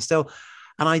proud of that one still.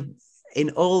 And in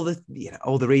all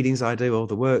the readings I do, all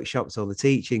the workshops, all the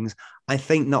teachings, I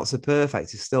think Not So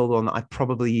Perfect is still the one that I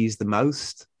probably use the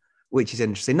most, which is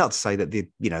interesting. Not to say that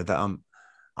that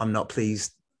I'm not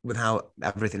pleased with how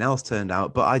everything else turned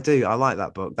out, but I do. I like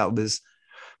that book. That was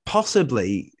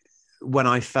possibly when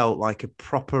I felt like a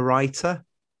proper writer,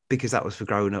 because that was for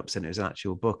grown-ups and it was an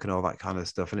actual book and all that kind of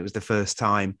stuff. And it was the first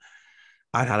time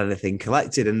I'd had anything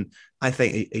collected. And I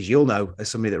think, as you'll know, as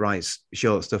somebody that writes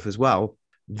short stuff as well,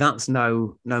 that's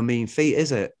no mean feat,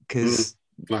 is it? Because,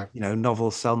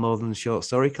 novels sell more than short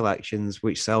story collections,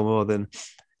 which sell more than,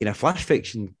 flash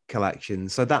fiction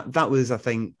collections. So that was, I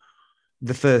think,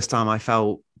 the first time I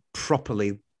felt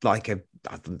properly like I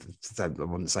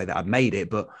wouldn't say that I'd made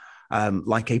it, but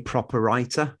like a proper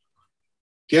writer.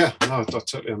 Yeah, no, I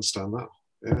totally understand that.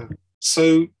 Yeah.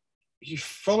 So you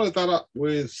followed that up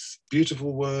with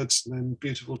Beautiful Words and then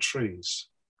Beautiful Trees.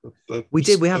 We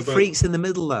did. We had Freaks in the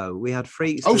middle, though. We had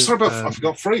Freaks. Oh, sorry, I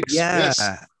forgot Freaks. Yeah.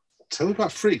 Yes. Tell me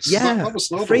about Freaks. Yeah, that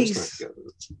was novel, Freaks.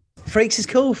 Freaks is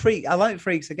cool. I like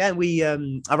Freaks again.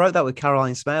 I wrote that with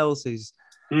Caroline Smales, who's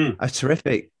a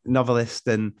terrific novelist,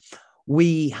 and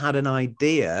we had an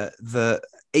idea that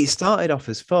it started off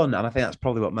as fun, and I think that's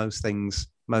probably what most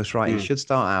writing should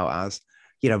start out as.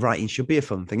 Writing should be a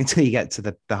fun thing until you get to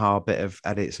the hard bit of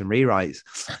edits and rewrites.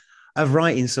 Of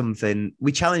writing something,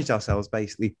 we challenged ourselves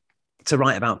basically to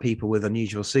write about people with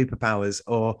unusual superpowers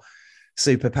or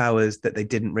superpowers that they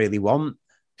didn't really want.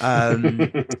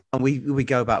 And we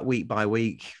go back week by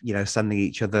week, sending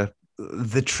each other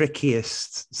the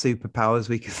trickiest superpowers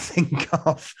we could think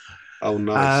of. Oh,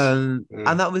 nice.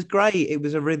 And that was great. It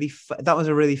was a really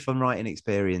fun writing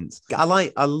experience.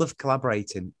 I love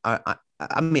collaborating. I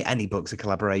mean, any book's a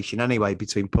collaboration anyway,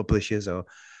 between publishers or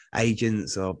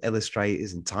agents or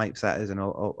illustrators and typesetters and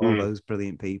all those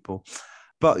brilliant people.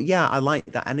 But yeah, I like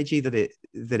that energy that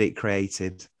it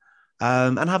created,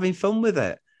 and having fun with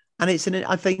it. And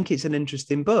I think it's an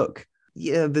interesting book.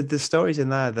 Yeah, the stories in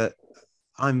there that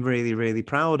I'm really, really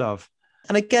proud of.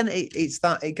 And again,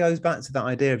 it goes back to that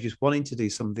idea of just wanting to do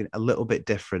something a little bit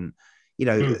different.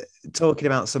 Talking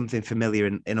about something familiar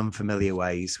in unfamiliar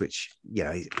ways, which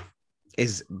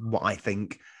is what I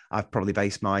think I've probably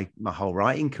based my whole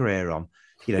writing career on.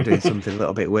 Doing something a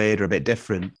little bit weird or a bit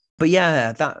different. But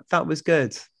yeah, that was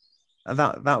good.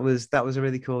 That was a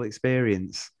really cool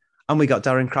experience. And we got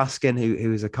Darren Craskin,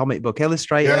 who is a comic book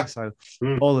illustrator. Yeah. So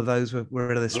all of those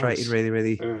were illustrated really,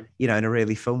 really, in a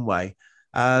really fun way.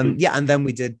 And then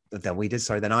I did a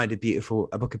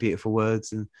book of beautiful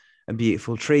words and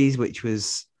beautiful trees, which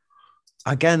was,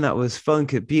 again, that was fun.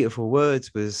 Beautiful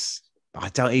words was, I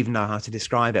don't even know how to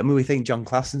describe it. I mean, we think John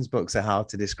Classen's books are hard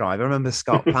to describe. I remember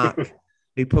Scott Pack,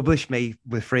 who published me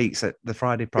with Freaks at the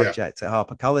Friday Project at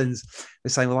HarperCollins,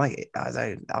 was saying, well, I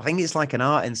think it's like an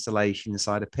art installation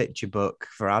inside a picture book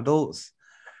for adults.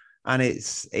 And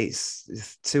it's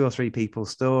 2 or 3 people's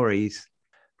stories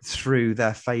through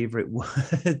their favorite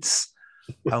words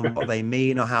and what they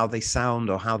mean or how they sound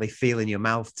or how they feel in your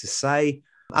mouth to say.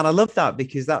 And I love that,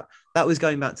 because that was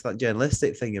going back to that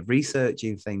journalistic thing of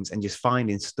researching things and just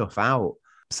finding stuff out.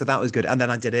 So that was good. And then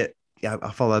I did it. Yeah,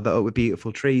 I followed that up with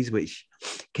Beautiful Trees, which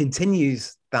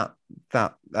continues that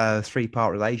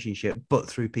 3-part relationship, but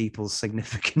through people's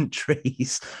significant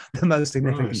trees, the most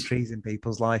significant trees in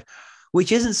people's life,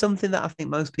 which isn't something that I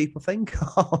think most people think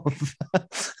of.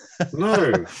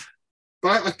 No,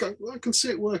 but I can see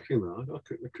it working now.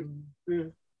 Yeah.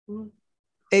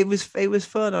 It was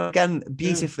fun. Again,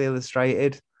 beautifully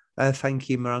illustrated. Thank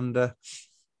you, Miranda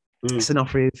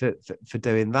Sinofri, for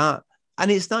doing that. And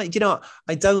it's not,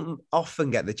 I don't often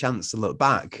get the chance to look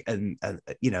back and at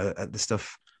the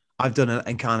stuff I've done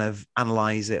and kind of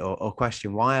analyze it or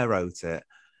question why I wrote it.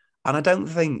 And I don't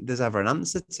think there's ever an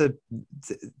answer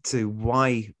to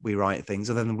why we write things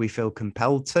other than we feel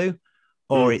compelled to,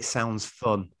 or it sounds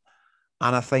fun.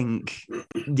 And I think,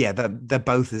 they're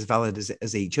both as valid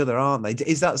as each other, aren't they?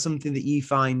 Is that something that you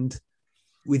find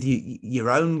with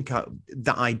your own,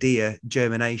 that idea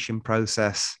germination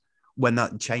process, when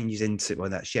that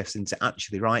shifts into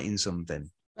actually writing something?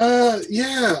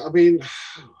 Yeah, I mean,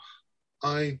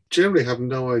 I generally have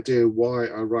no idea why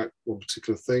I write one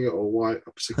particular thing or why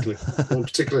one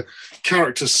particular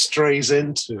character strays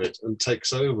into it and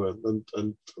takes over and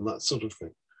that sort of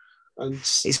thing. And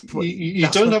you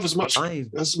don't have as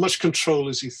much control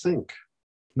as you think,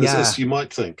 as you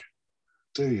might think,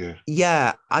 do you?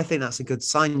 Yeah, I think that's a good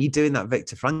sign. You're doing that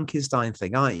Victor Frankenstein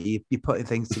thing, aren't you? You're putting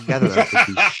things together.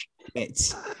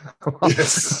 Yes.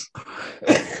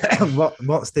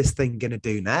 What's this thing going to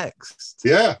do next?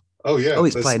 Yeah. Oh, yeah. Oh,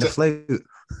 it's playing a flute.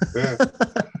 Yeah.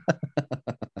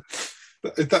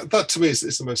 That to me is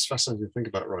the most fascinating thing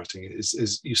about writing.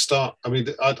 Is you start. I mean,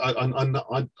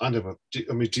 I never. Do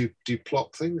you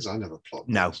plot things? I never plot.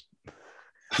 No.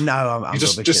 I'm you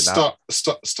just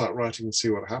start writing and see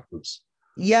what happens.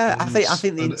 Yeah, I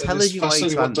think the intelligent way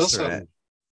to answer it.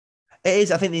 It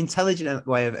is. I think the intelligent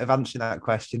way of answering that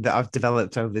question that I've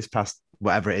developed over this past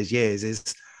whatever it is years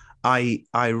is I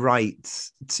write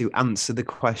to answer the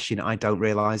question I don't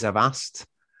realize I've asked.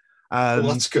 Well,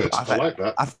 that's good. I like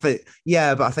that. But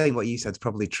I think what you said is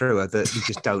probably truer, that you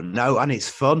just don't know, and it's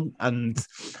fun. And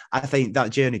I think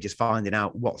that journey, just finding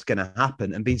out what's going to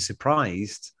happen and being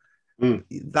surprised,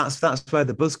 that's where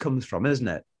the buzz comes from, isn't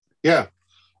it? Yeah.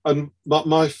 And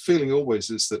my feeling always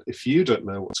is that if you don't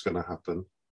know what's going to happen,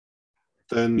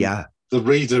 then the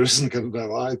reader isn't going to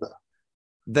know either.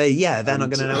 They're not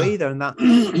going to know either, and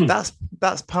that's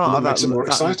part of that. Makes it more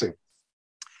exciting.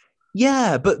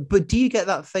 Yeah, but do you get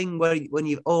that thing where when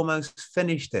you've almost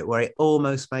finished it, where it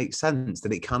almost makes sense,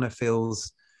 that it kind of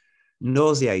feels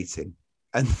nauseating?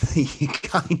 and you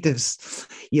kind of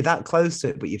you're that close to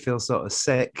it, but you feel sort of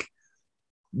sick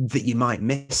that you might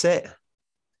miss it,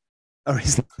 or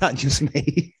is that just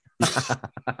me?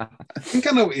 I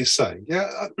think I know what you're saying.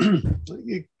 Yeah,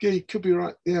 you could be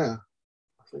right. Yeah,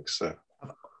 I think so.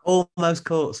 Almost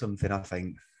caught something, I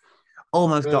think.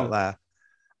 Almost got there.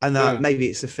 And that maybe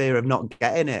it's a fear of not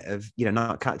getting it, of, you know,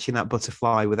 not catching that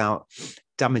butterfly without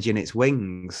damaging its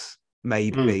wings,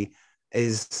 maybe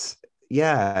is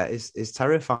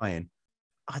terrifying.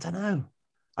 I don't know.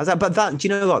 But that, do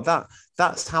you know what?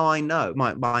 That's how I know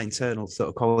my internal sort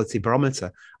of quality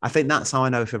barometer. I think that's how I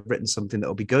know if I've written something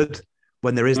that'll be good,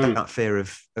 when there is that fear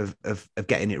of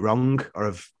getting it wrong, or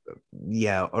of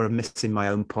missing my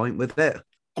own point with it.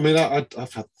 I mean,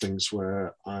 I've had things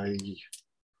where I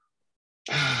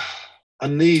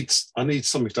need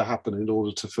something to happen in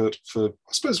order to for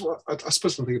I suppose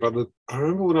I'm thinking about the. I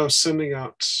remember when I was sending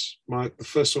out the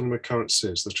first one of my current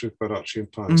series, The Truth About Archie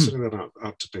and Pye, sending that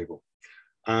out to people,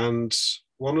 and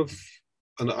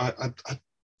I had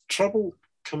trouble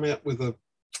coming up with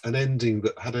an ending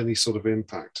that had any sort of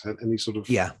impact, had any sort of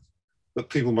that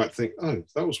people might think, oh,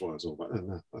 that was what I was all about.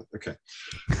 Oh, no, okay.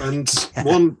 And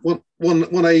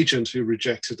one agent who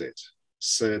rejected it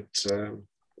said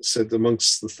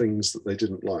amongst the things that they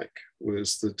didn't like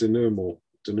was the denouement.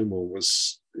 Denouement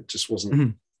was, it just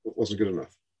wasn't good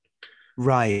enough.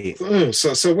 Right. Oh, so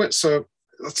that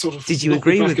sort of. Did you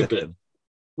agree with them?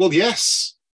 Well,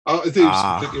 yes. I think it's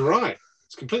completely right.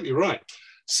 It's completely right.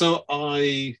 So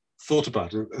I thought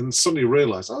about it and suddenly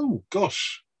realised, oh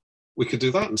gosh, we could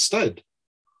do that instead.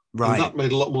 Right. And that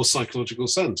made a lot more psychological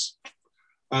sense.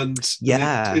 And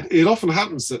it often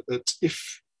happens that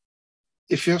if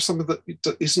you have something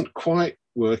that isn't quite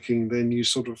working, then you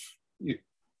sort of you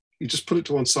just put it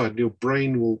to one side, and your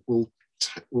brain will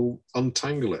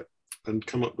untangle it and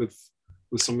come up with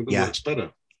something that works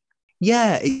better.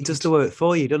 Yeah, it does the work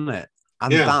for you, doesn't it?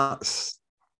 And that's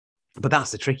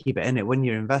the tricky bit, isn't it? When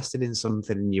you're invested in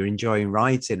something and you're enjoying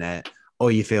writing it,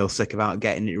 or you feel sick about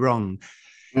getting it wrong,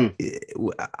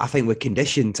 I think we're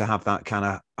conditioned to have that kind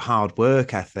of hard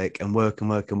work ethic and work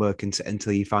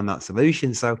until you find that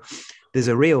solution. So there's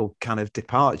a real kind of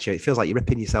departure. It feels like you're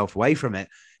ripping yourself away from it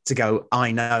to go,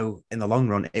 I know in the long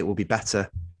run it will be better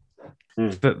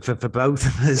for both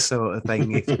of us, sort of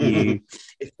thing. If you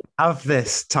have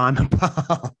this time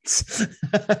apart.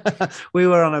 We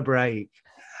were on a break.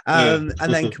 And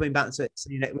then coming back to it,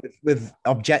 you know, with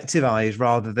objective eyes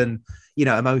rather than, you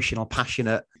know, emotional,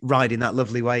 passionate, riding that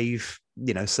lovely wave,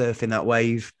 you know, surfing that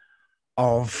wave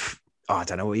of, I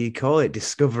don't know what you call it,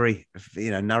 discovery,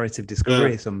 you know, narrative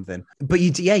discovery or something. But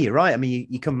you're right. I mean,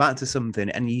 you come back to something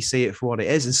and you see it for what it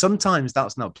is. And sometimes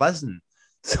that's not pleasant.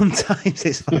 Sometimes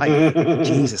it's like,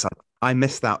 Jesus, I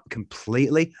missed that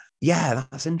completely. Yeah,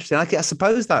 that's interesting. I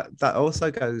suppose that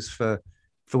also goes for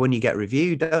when you get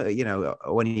reviewed, you know,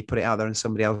 when you put it out there and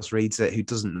somebody else reads it who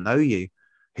doesn't know you,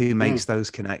 who makes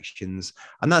those connections.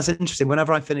 And that's interesting.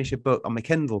 Whenever I finish a book on my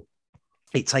Kindle,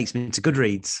 it takes me to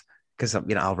Goodreads, because,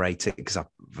 you know, I'll rate it because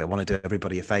I want to do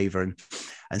everybody a favor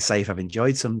and say if I've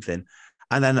enjoyed something.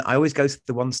 And then I always go to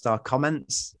the 1-star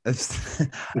comments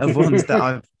of ones that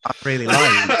I've really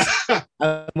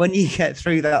liked. When you get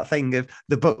through that thing of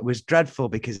the book was dreadful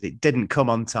because it didn't come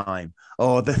on time,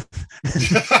 or the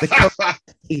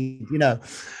you know,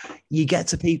 you get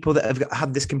to people that have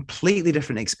had this completely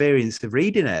different experience of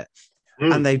reading it,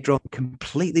 and they've drawn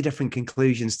completely different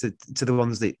conclusions to the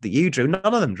ones that you drew. None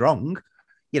of them's wrong,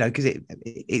 you know, because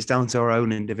it's down to our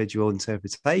own individual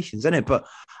interpretations, isn't it? But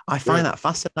I find that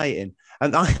fascinating.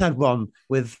 And I had one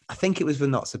with, I think it was with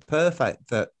Not So Perfect,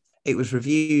 that it was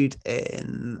reviewed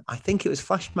in, I think it was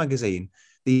Flash magazine,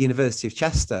 the University of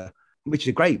Chester, which is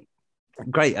a great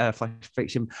flash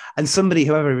fiction. And somebody,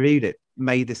 whoever reviewed it,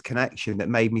 made this connection that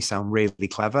made me sound really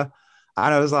clever.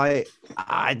 And I was like,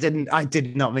 I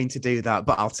did not mean to do that,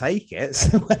 but I'll take it.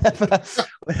 So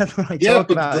whenever I talk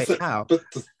about it now. But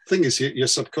the thing is, your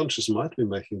subconscious might be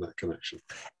making that connection.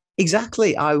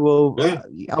 Exactly. I will. Yeah.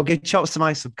 I'll give chops to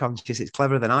my subconscious. It's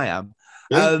cleverer than I am.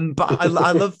 Yeah. But I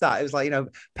love that. It was like, you know,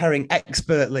 pairing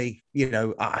expertly, you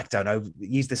know, I don't know,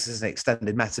 use this as an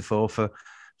extended metaphor for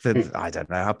I don't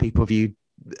know how people view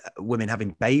women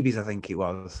having babies, I think it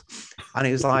was. And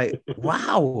it was like,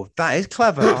 wow, that is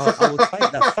clever. I will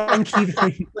take that. Thank you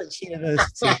very much,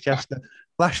 University of Chester.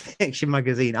 Flash Fiction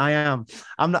magazine. I'm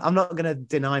not going to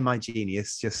deny my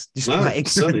genius. Just my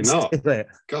ignorance. Certainly not. It.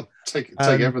 God, take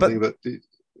everything that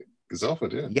is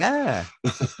offered. Yeah.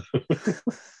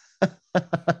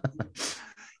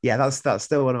 Yeah, that's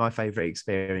still one of my favorite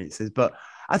experiences. But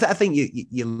I think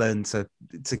you learn to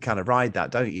kind of ride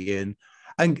that, don't you?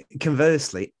 And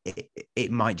conversely,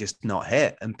 it might just not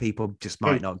hit, and people just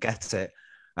might not get it.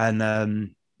 And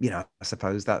I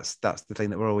suppose that's the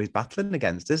thing that we're always battling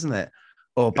against, isn't it?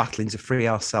 Or battling to free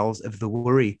ourselves of the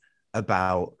worry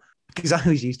about. Because I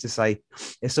always used to say,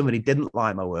 if somebody didn't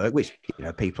like my work, which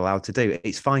people are allowed to do,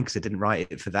 it's fine because I didn't write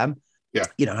it for them. Yeah.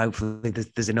 Hopefully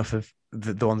there's enough of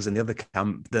the ones in the other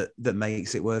camp that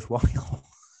makes it worthwhile.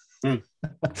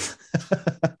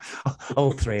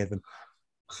 All three of them.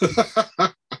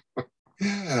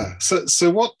 Yeah.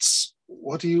 So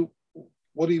what are you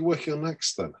working on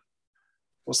next then?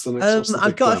 What's the next?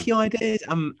 I've got a few ideas.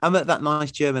 I'm at that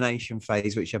nice germination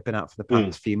phase, which I've been at for the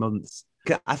past few months.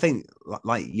 I think,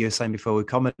 like you were saying before with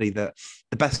comedy, that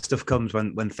the best stuff comes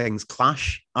when things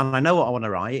clash. And I know what I want to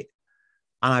write,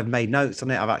 and I've made notes on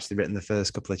it. I've actually written the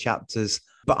first couple of chapters,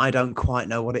 but I don't quite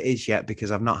know what it is yet because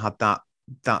I've not had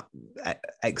that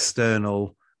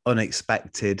external,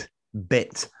 unexpected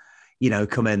bit,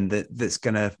 come in that's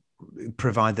going to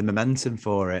provide the momentum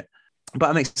for it. But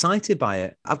I'm excited by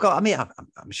it.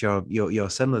 I'm sure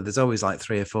you're similar. There's always like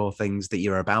 3 or 4 things that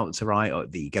you're about to write or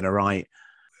that you're going to write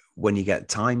when you get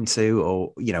time to,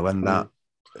 or, when that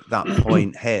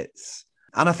point hits.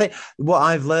 And I think what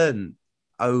I've learned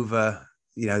over,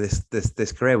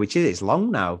 this career, which is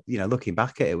long now, looking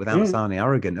back at it without sounding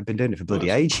arrogant, I've been doing it for bloody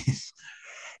ages,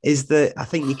 is that I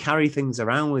think you carry things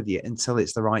around with you until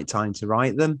it's the right time to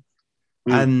write them.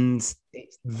 And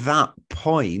it's that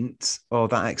point or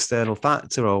that external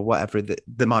factor or whatever that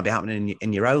might be happening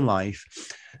in your own life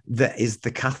that is the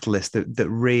catalyst that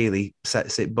really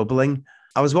sets it bubbling.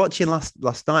 I was watching last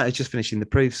night, I was just finishing the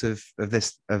proofs of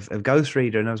Ghost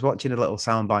Reader, and I was watching a little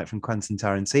soundbite from Quentin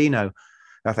Tarantino.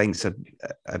 I think it's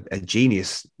a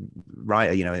genius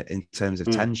writer, in terms of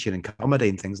tension and comedy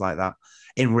and things like that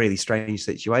in really strange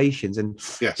situations. And,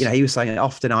 yes. He was saying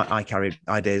often I carry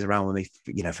ideas around with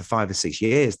me, for 5 or 6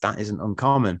 years. That isn't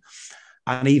uncommon.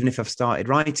 And even if I've started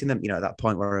writing them, at that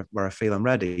point where I feel I'm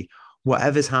ready,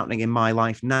 whatever's happening in my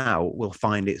life now will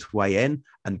find its way in.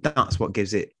 And that's what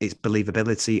gives it its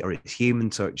believability or its human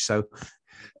touch. So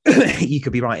you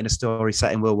could be writing a story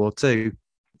set in World War II.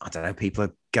 I don't know, people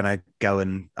are going to go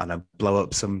and blow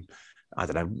up some,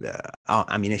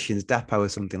 ammunitions depot or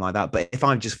something like that. But if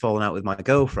I've just fallen out with my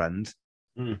girlfriend,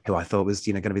 who I thought was,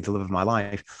 going to be the love of my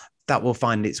life, that will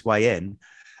find its way in.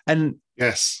 And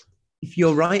yes, if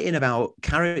you're writing about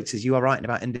characters, you are writing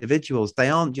about individuals. They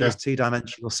aren't just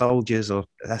 2-dimensional soldiers or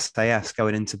SAS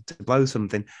going in to blow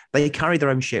something. They carry their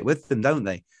own shit with them, don't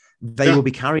they? They will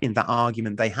be carrying that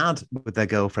argument they had with their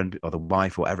girlfriend or the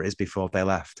wife, or whatever it is, before they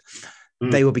left.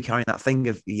 They will be carrying that thing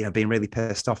of, being really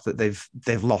pissed off that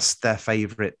they've lost their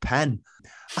favorite pen.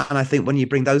 And I think when you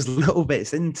bring those little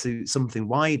bits into something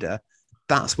wider,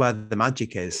 that's where the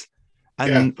magic is.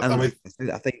 And I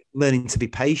think learning to be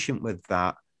patient with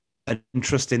that and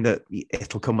trusting that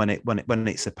it'll come when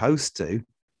it's supposed to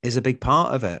is a big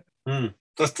part of it.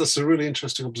 That's a really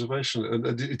interesting observation,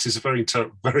 and it is a very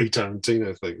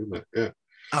Tarantino thing, isn't it? Yeah.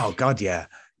 Oh God, yeah.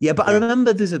 Yeah, but I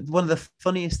remember there's one of the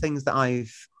funniest things that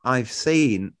I've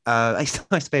seen. I used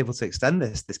to be able to extend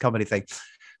this comedy thing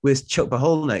was Chuck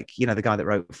Palahniuk, the guy that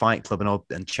wrote Fight Club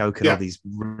and Choke and all these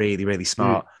really, really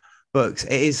smart books.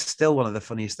 It is still one of the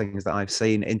funniest things that I've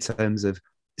seen in terms of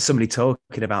somebody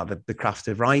talking about the craft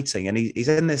of writing. And he's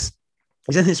in this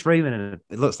room, and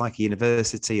it looks like a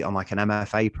university on like an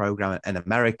MFA program in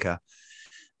America.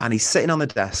 And he's sitting on the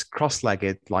desk,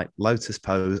 cross-legged, like lotus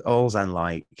pose, all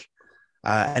zen-like.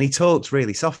 And he talks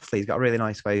really softly. He's got a really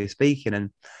nice way of speaking.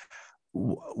 And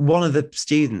one of the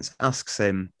students asks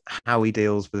him how he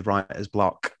deals with writer's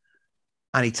block.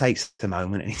 And he takes a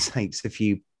moment and he takes a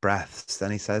few breaths.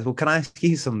 And he says, well, can I ask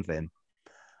you something?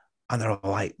 And they're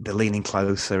all like, they're leaning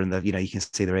closer, and you can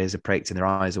see their ears are pricked and their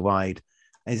eyes are wide.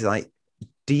 And he's like,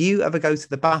 do you ever go to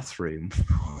the bathroom?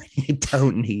 You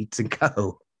don't need to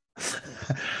go.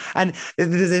 And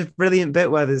there's a brilliant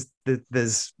bit where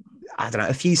there's I don't know,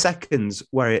 a few seconds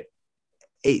where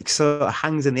it sort of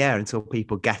hangs in the air until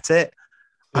people get it.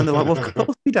 And they're like, well, of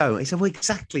course we don't. He said, well,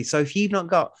 exactly. So if you've not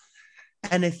got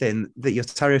anything that you're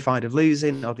terrified of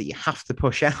losing or that you have to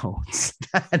push out,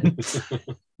 then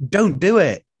don't do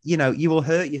it. You will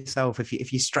hurt yourself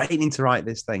if you're straining to write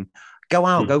this thing. Go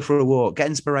out, go for a walk, get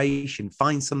inspiration,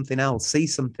 find something else, see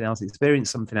something else, experience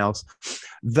something else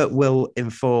that will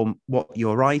inform what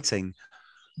you're writing.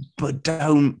 But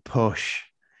don't push.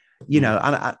 And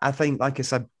I think, like I've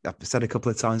said a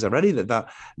couple of times already, that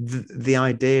the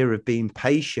idea of being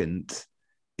patient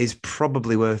is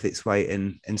probably worth its weight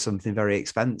in something very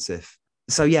expensive.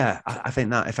 So yeah, I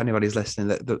think that if anybody's listening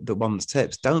that wants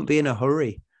tips, don't be in a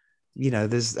hurry.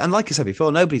 there's, and like I said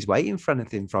before, nobody's waiting for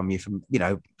anything from you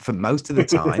for most of the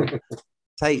time.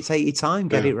 Take your time,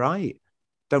 get Yeah. it right.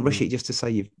 Don't rush Mm. it just to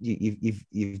say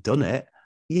you've done it.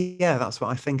 Yeah, that's what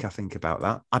I think about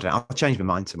that. I don't know. I'll change my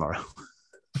mind tomorrow.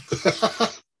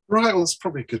 Right. Well, it's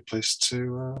probably a good place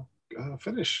to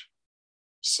finish.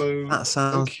 So That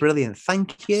sounds thank you. brilliant.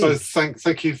 Thank So you.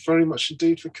 thank you very much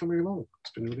indeed for coming along.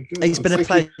 It's been really good. It's And been a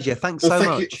thank you, pleasure. Thanks and so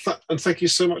thank you, much. and thank you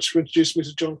so much for introducing me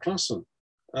to John Klassen.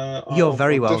 You're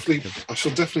very welcome. I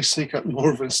shall definitely seek out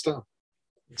more of his stuff.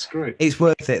 It's great. It's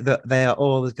worth it that they are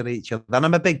all as good at each other. And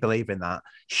I'm a big believer in that.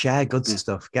 Share good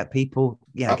stuff. Get people,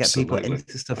 get people Absolutely.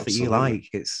 into stuff that you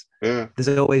Absolutely. like. Yeah. There's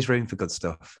always room for good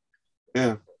stuff.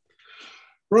 Yeah.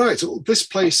 Right. Well, this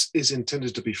place is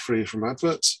intended to be free from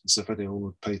adverts, as if anyone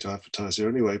would pay to advertise here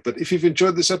anyway. But if you've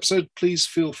enjoyed this episode, please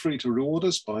feel free to reward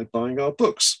us by buying our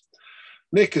books.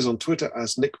 Nick is on Twitter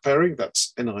as Nick Perring,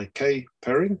 that's N-I-K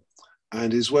Perring,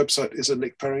 and his website is at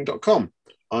nickperring.com.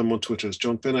 I'm on Twitter as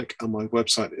John Pinnock, and my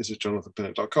website is at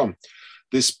jonathanpinnock.com.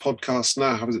 This podcast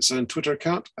now has its own Twitter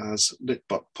account as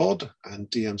litbuttpod, and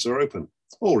DMs are open.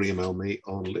 Or email me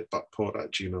on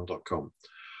litbuttpod@gmail.com.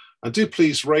 And do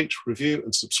please rate, review,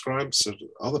 and subscribe so that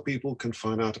other people can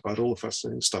find out about all the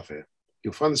fascinating stuff here.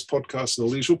 You'll find this podcast in all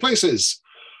the usual places.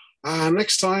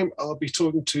 Next time, I'll be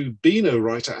talking to Beano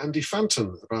writer Andy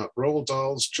Fanton about Roald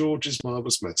Dahl's George's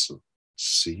Marvellous Medicine.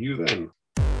 See you then.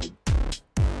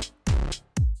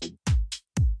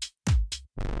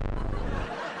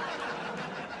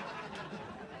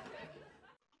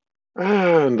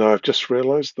 And I've just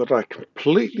realised that I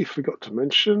completely forgot to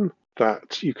mention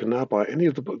that you can now buy any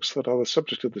of the books that are the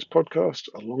subject of this podcast,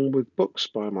 along with books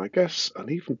by my guests and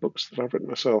even books that I've written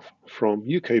myself from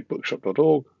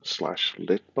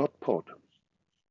ukbookshop.org/litbuttpod.